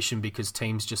situation because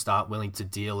teams just aren't willing to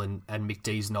deal, and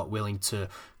McDee's not willing to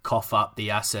cough up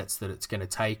the assets that it's going to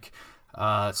take.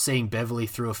 Seeing Beverly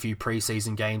through a few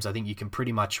preseason games, I think you can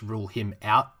pretty much rule him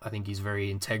out. I think he's very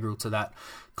integral to that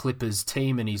Clippers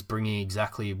team, and he's bringing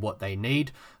exactly what they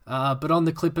need. But on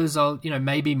the Clippers,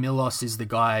 maybe Milos is the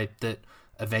guy that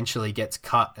eventually gets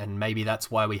cut, and maybe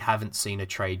that's why we haven't seen a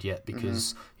trade yet,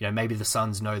 because maybe the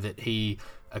Suns know that he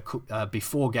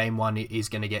before game one is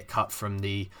going to get cut from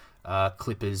the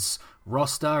Clippers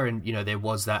roster, and there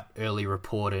was that early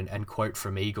report and quote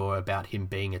from Igor about him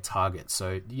being a target,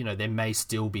 so there may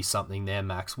still be something there.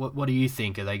 Max, what do you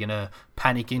think? Are they going to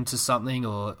panic into something,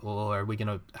 or are we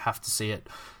going to have to see it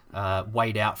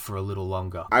wait out for a little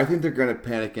longer? I think they're going to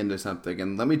panic into something,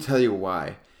 and let me tell you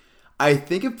why. I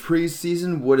think if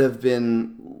preseason would have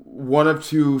been one of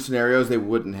two scenarios, they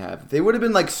wouldn't have. They would have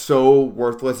been so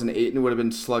worthless, and Ayton would have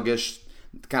been sluggish,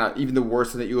 kind of even the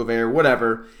worst than at U of A or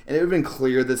whatever, and it would have been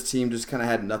clear this team just kind of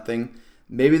had nothing.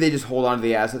 Maybe they just hold on to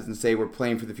the assets and say we're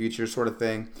playing for the future sort of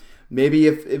thing. Maybe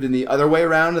if it been the other way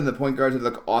around and the point guards had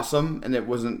looked awesome and it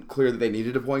wasn't clear that they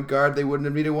needed a point guard, they wouldn't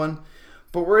have needed one.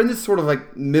 But we're in this sort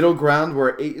of middle ground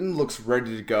where Ayton looks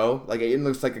ready to go. Ayton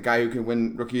looks like a guy who can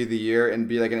win Rookie of the Year and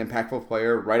be an impactful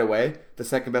player right away, the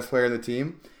second best player in the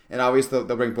team. And obviously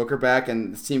they'll bring Booker back,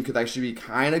 and this team could actually be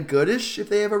kind of goodish if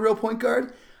they have a real point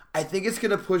guard. I think it's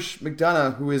going to push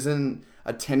McDonough, who is in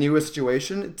a tenuous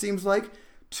situation, it seems like,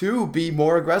 to be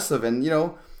more aggressive. And,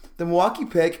 the Milwaukee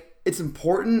pick, it's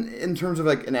important in terms of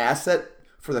an asset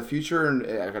for the future and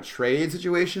a trade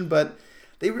situation, but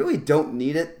they really don't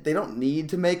need it. They don't need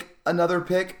to make another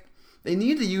pick. They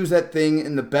need to use that thing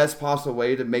in the best possible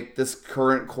way to make this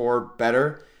current core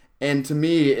better. And to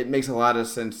me, it makes a lot of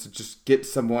sense to just get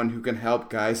someone who can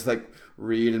help guys like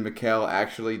Reed and McCall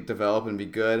actually develop and be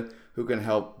good, who can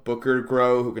help Booker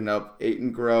grow, who can help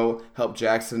Ayton grow, help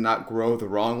Jackson not grow the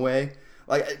wrong way.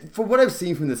 For what I've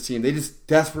seen from this team, they just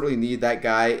desperately need that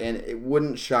guy, and it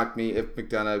wouldn't shock me if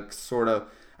McDonough sort of,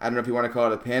 I don't know if you want to call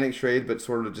it a panic trade, but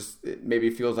sort of just it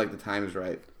maybe feels like the time is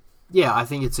right. Yeah, I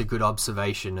think it's a good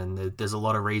observation, and there's a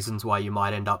lot of reasons why you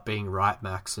might end up being right,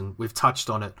 Max, and we've touched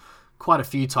on it quite a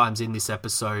few times in this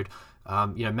episode.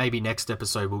 Maybe next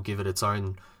episode we'll give it its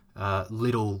own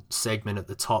little segment at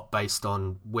the top based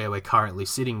on where we're currently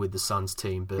sitting with the Suns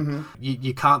team, but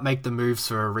you can't make the moves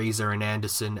for Ariza and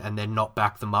Anderson and then not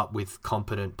back them up with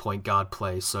competent point guard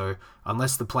play. So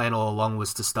unless the plan all along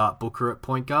was to start Booker at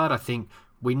point guard, I think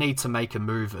we need to make a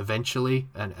move eventually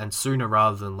and sooner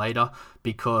rather than later,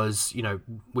 because,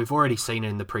 we've already seen it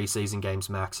in the preseason games,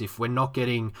 Max. If we're not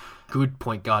getting good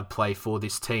point guard play for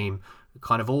this team,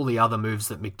 kind of all the other moves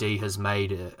that McD has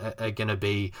made are going to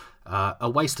be a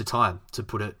waste of time, to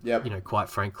put it, quite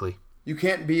frankly. You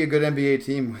can't be a good NBA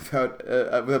team without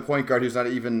with a point guard who's not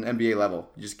even NBA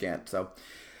level. You just can't. So,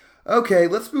 okay,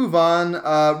 let's move on.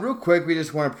 Real quick, we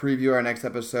just want to preview our next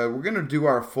episode. We're going to do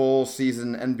our full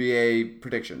season NBA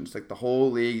predictions, like the whole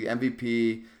league,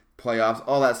 MVP, playoffs,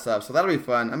 all that stuff. So that'll be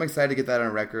fun. I'm excited to get that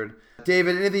on record.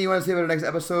 David, anything you want to say about our next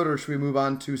episode, or should we move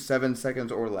on to 7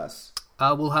 seconds or less?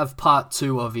 We'll have part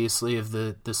 2, obviously, of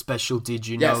the special Did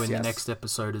You Know the next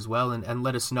episode as well, and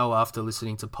let us know after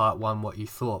listening to part 1 what you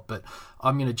thought. But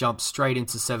I'm going to jump straight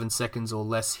into 7 seconds or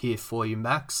less here for you,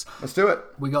 Max. Let's do it.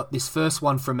 We got this first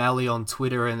one from Ali on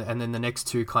Twitter, and then the next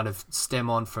 2 kind of stem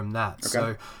on from that. Okay.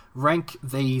 So rank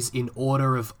these in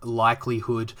order of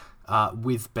likelihood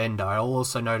with Bender. I'll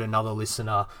also note another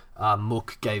listener,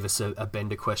 Mook, gave us a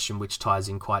Bender question, which ties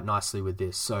in quite nicely with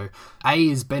this. So A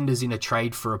is Bender's in a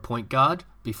trade for a point guard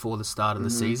before the start of the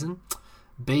season.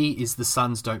 B is the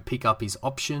Suns don't pick up his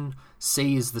option.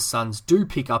 C is the Suns do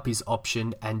pick up his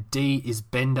option. And D is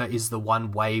Bender is the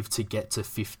one wave to get to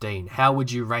 15. How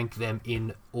would you rank them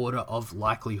in order of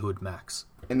likelihood, Max?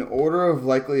 In order of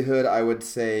likelihood, I would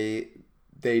say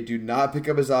they do not pick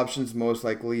up his options, most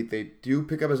likely. They do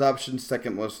pick up his options,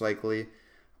 second most likely.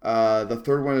 The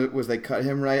third one was they cut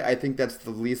him, right? I think that's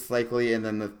the least likely. And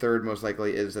then the third most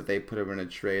likely is that they put him in a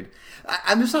trade.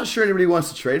 I'm just not sure anybody wants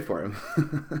to trade for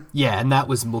him. Yeah, and that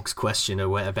was Mook's question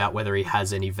about whether he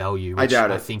has any value. I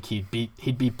doubt it. I think he'd be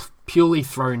purely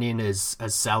thrown in as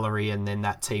salary, and then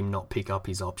that team not pick up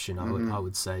his option, I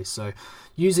would say. So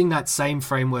using that same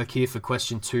framework here for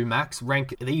question 2, Max,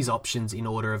 rank these options in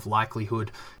order of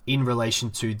likelihood in relation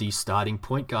to the starting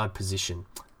point guard position.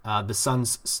 The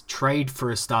Suns trade for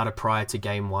a starter prior to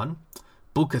Game 1.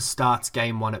 Booker starts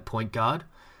Game 1 at point guard.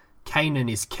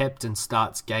 Kanan is kept and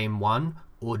starts Game 1.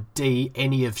 Or D,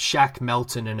 any of Shaq,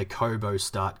 Melton, and Okobo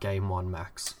start Game 1,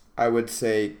 Max. I would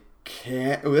say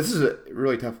this is a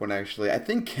really tough one, actually. I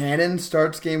think Cannon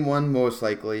starts Game 1 most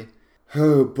likely.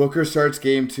 Booker starts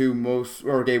Game 2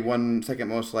 Game 1 second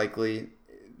most likely.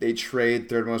 They trade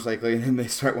third most likely, and then they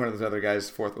start one of those other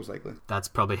guys fourth most likely. That's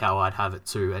probably how I'd have it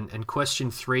too. And question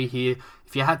 3 here,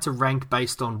 if you had to rank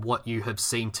based on what you have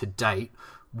seen to date,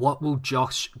 what will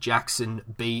Josh Jackson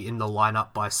be in the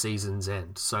lineup by season's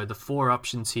end? So the 4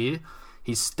 options here,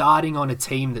 he's starting on a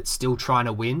team that's still trying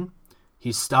to win.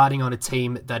 He's starting on a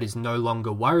team that is no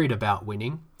longer worried about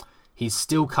winning. He's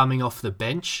still coming off the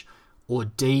bench. Or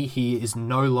D, he is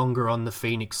no longer on the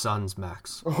Phoenix Suns,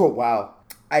 Max. Oh, wow.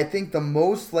 I think the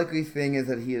most likely thing is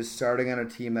that he is starting on a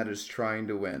team that is trying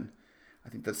to win. I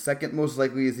think the second most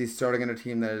likely is he's starting on a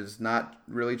team that is not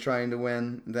really trying to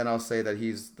win. Then I'll say that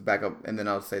he's the backup, and then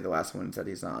I'll say the last one is that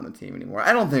he's not on the team anymore.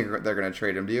 I don't think they're going to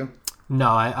trade him, do you? No,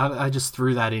 I just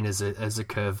threw that in as a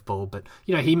curveball. But,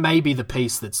 he may be the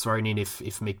piece that's thrown in if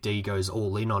McD goes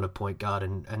all in on a point guard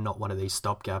and not one of these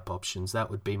stopgap options. That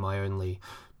would be my only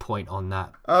point on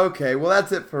that. Okay, well,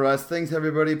 that's it for us. Thanks,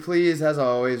 everybody. Please, as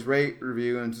always, rate,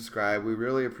 review, and subscribe. We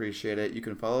really appreciate it. You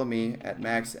can follow me at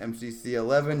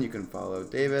MaxMCC11. You can follow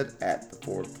David at the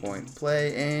 4 Point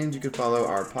Play, and you can follow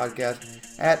our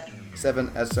podcast at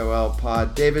 7SOL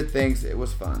Pod. David, thanks. It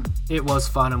was fun. It was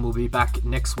fun, and we'll be back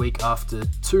next week after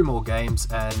 2 more games,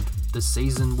 and the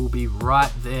season will be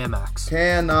right there, Max.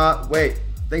 Cannot wait.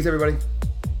 Thanks, everybody.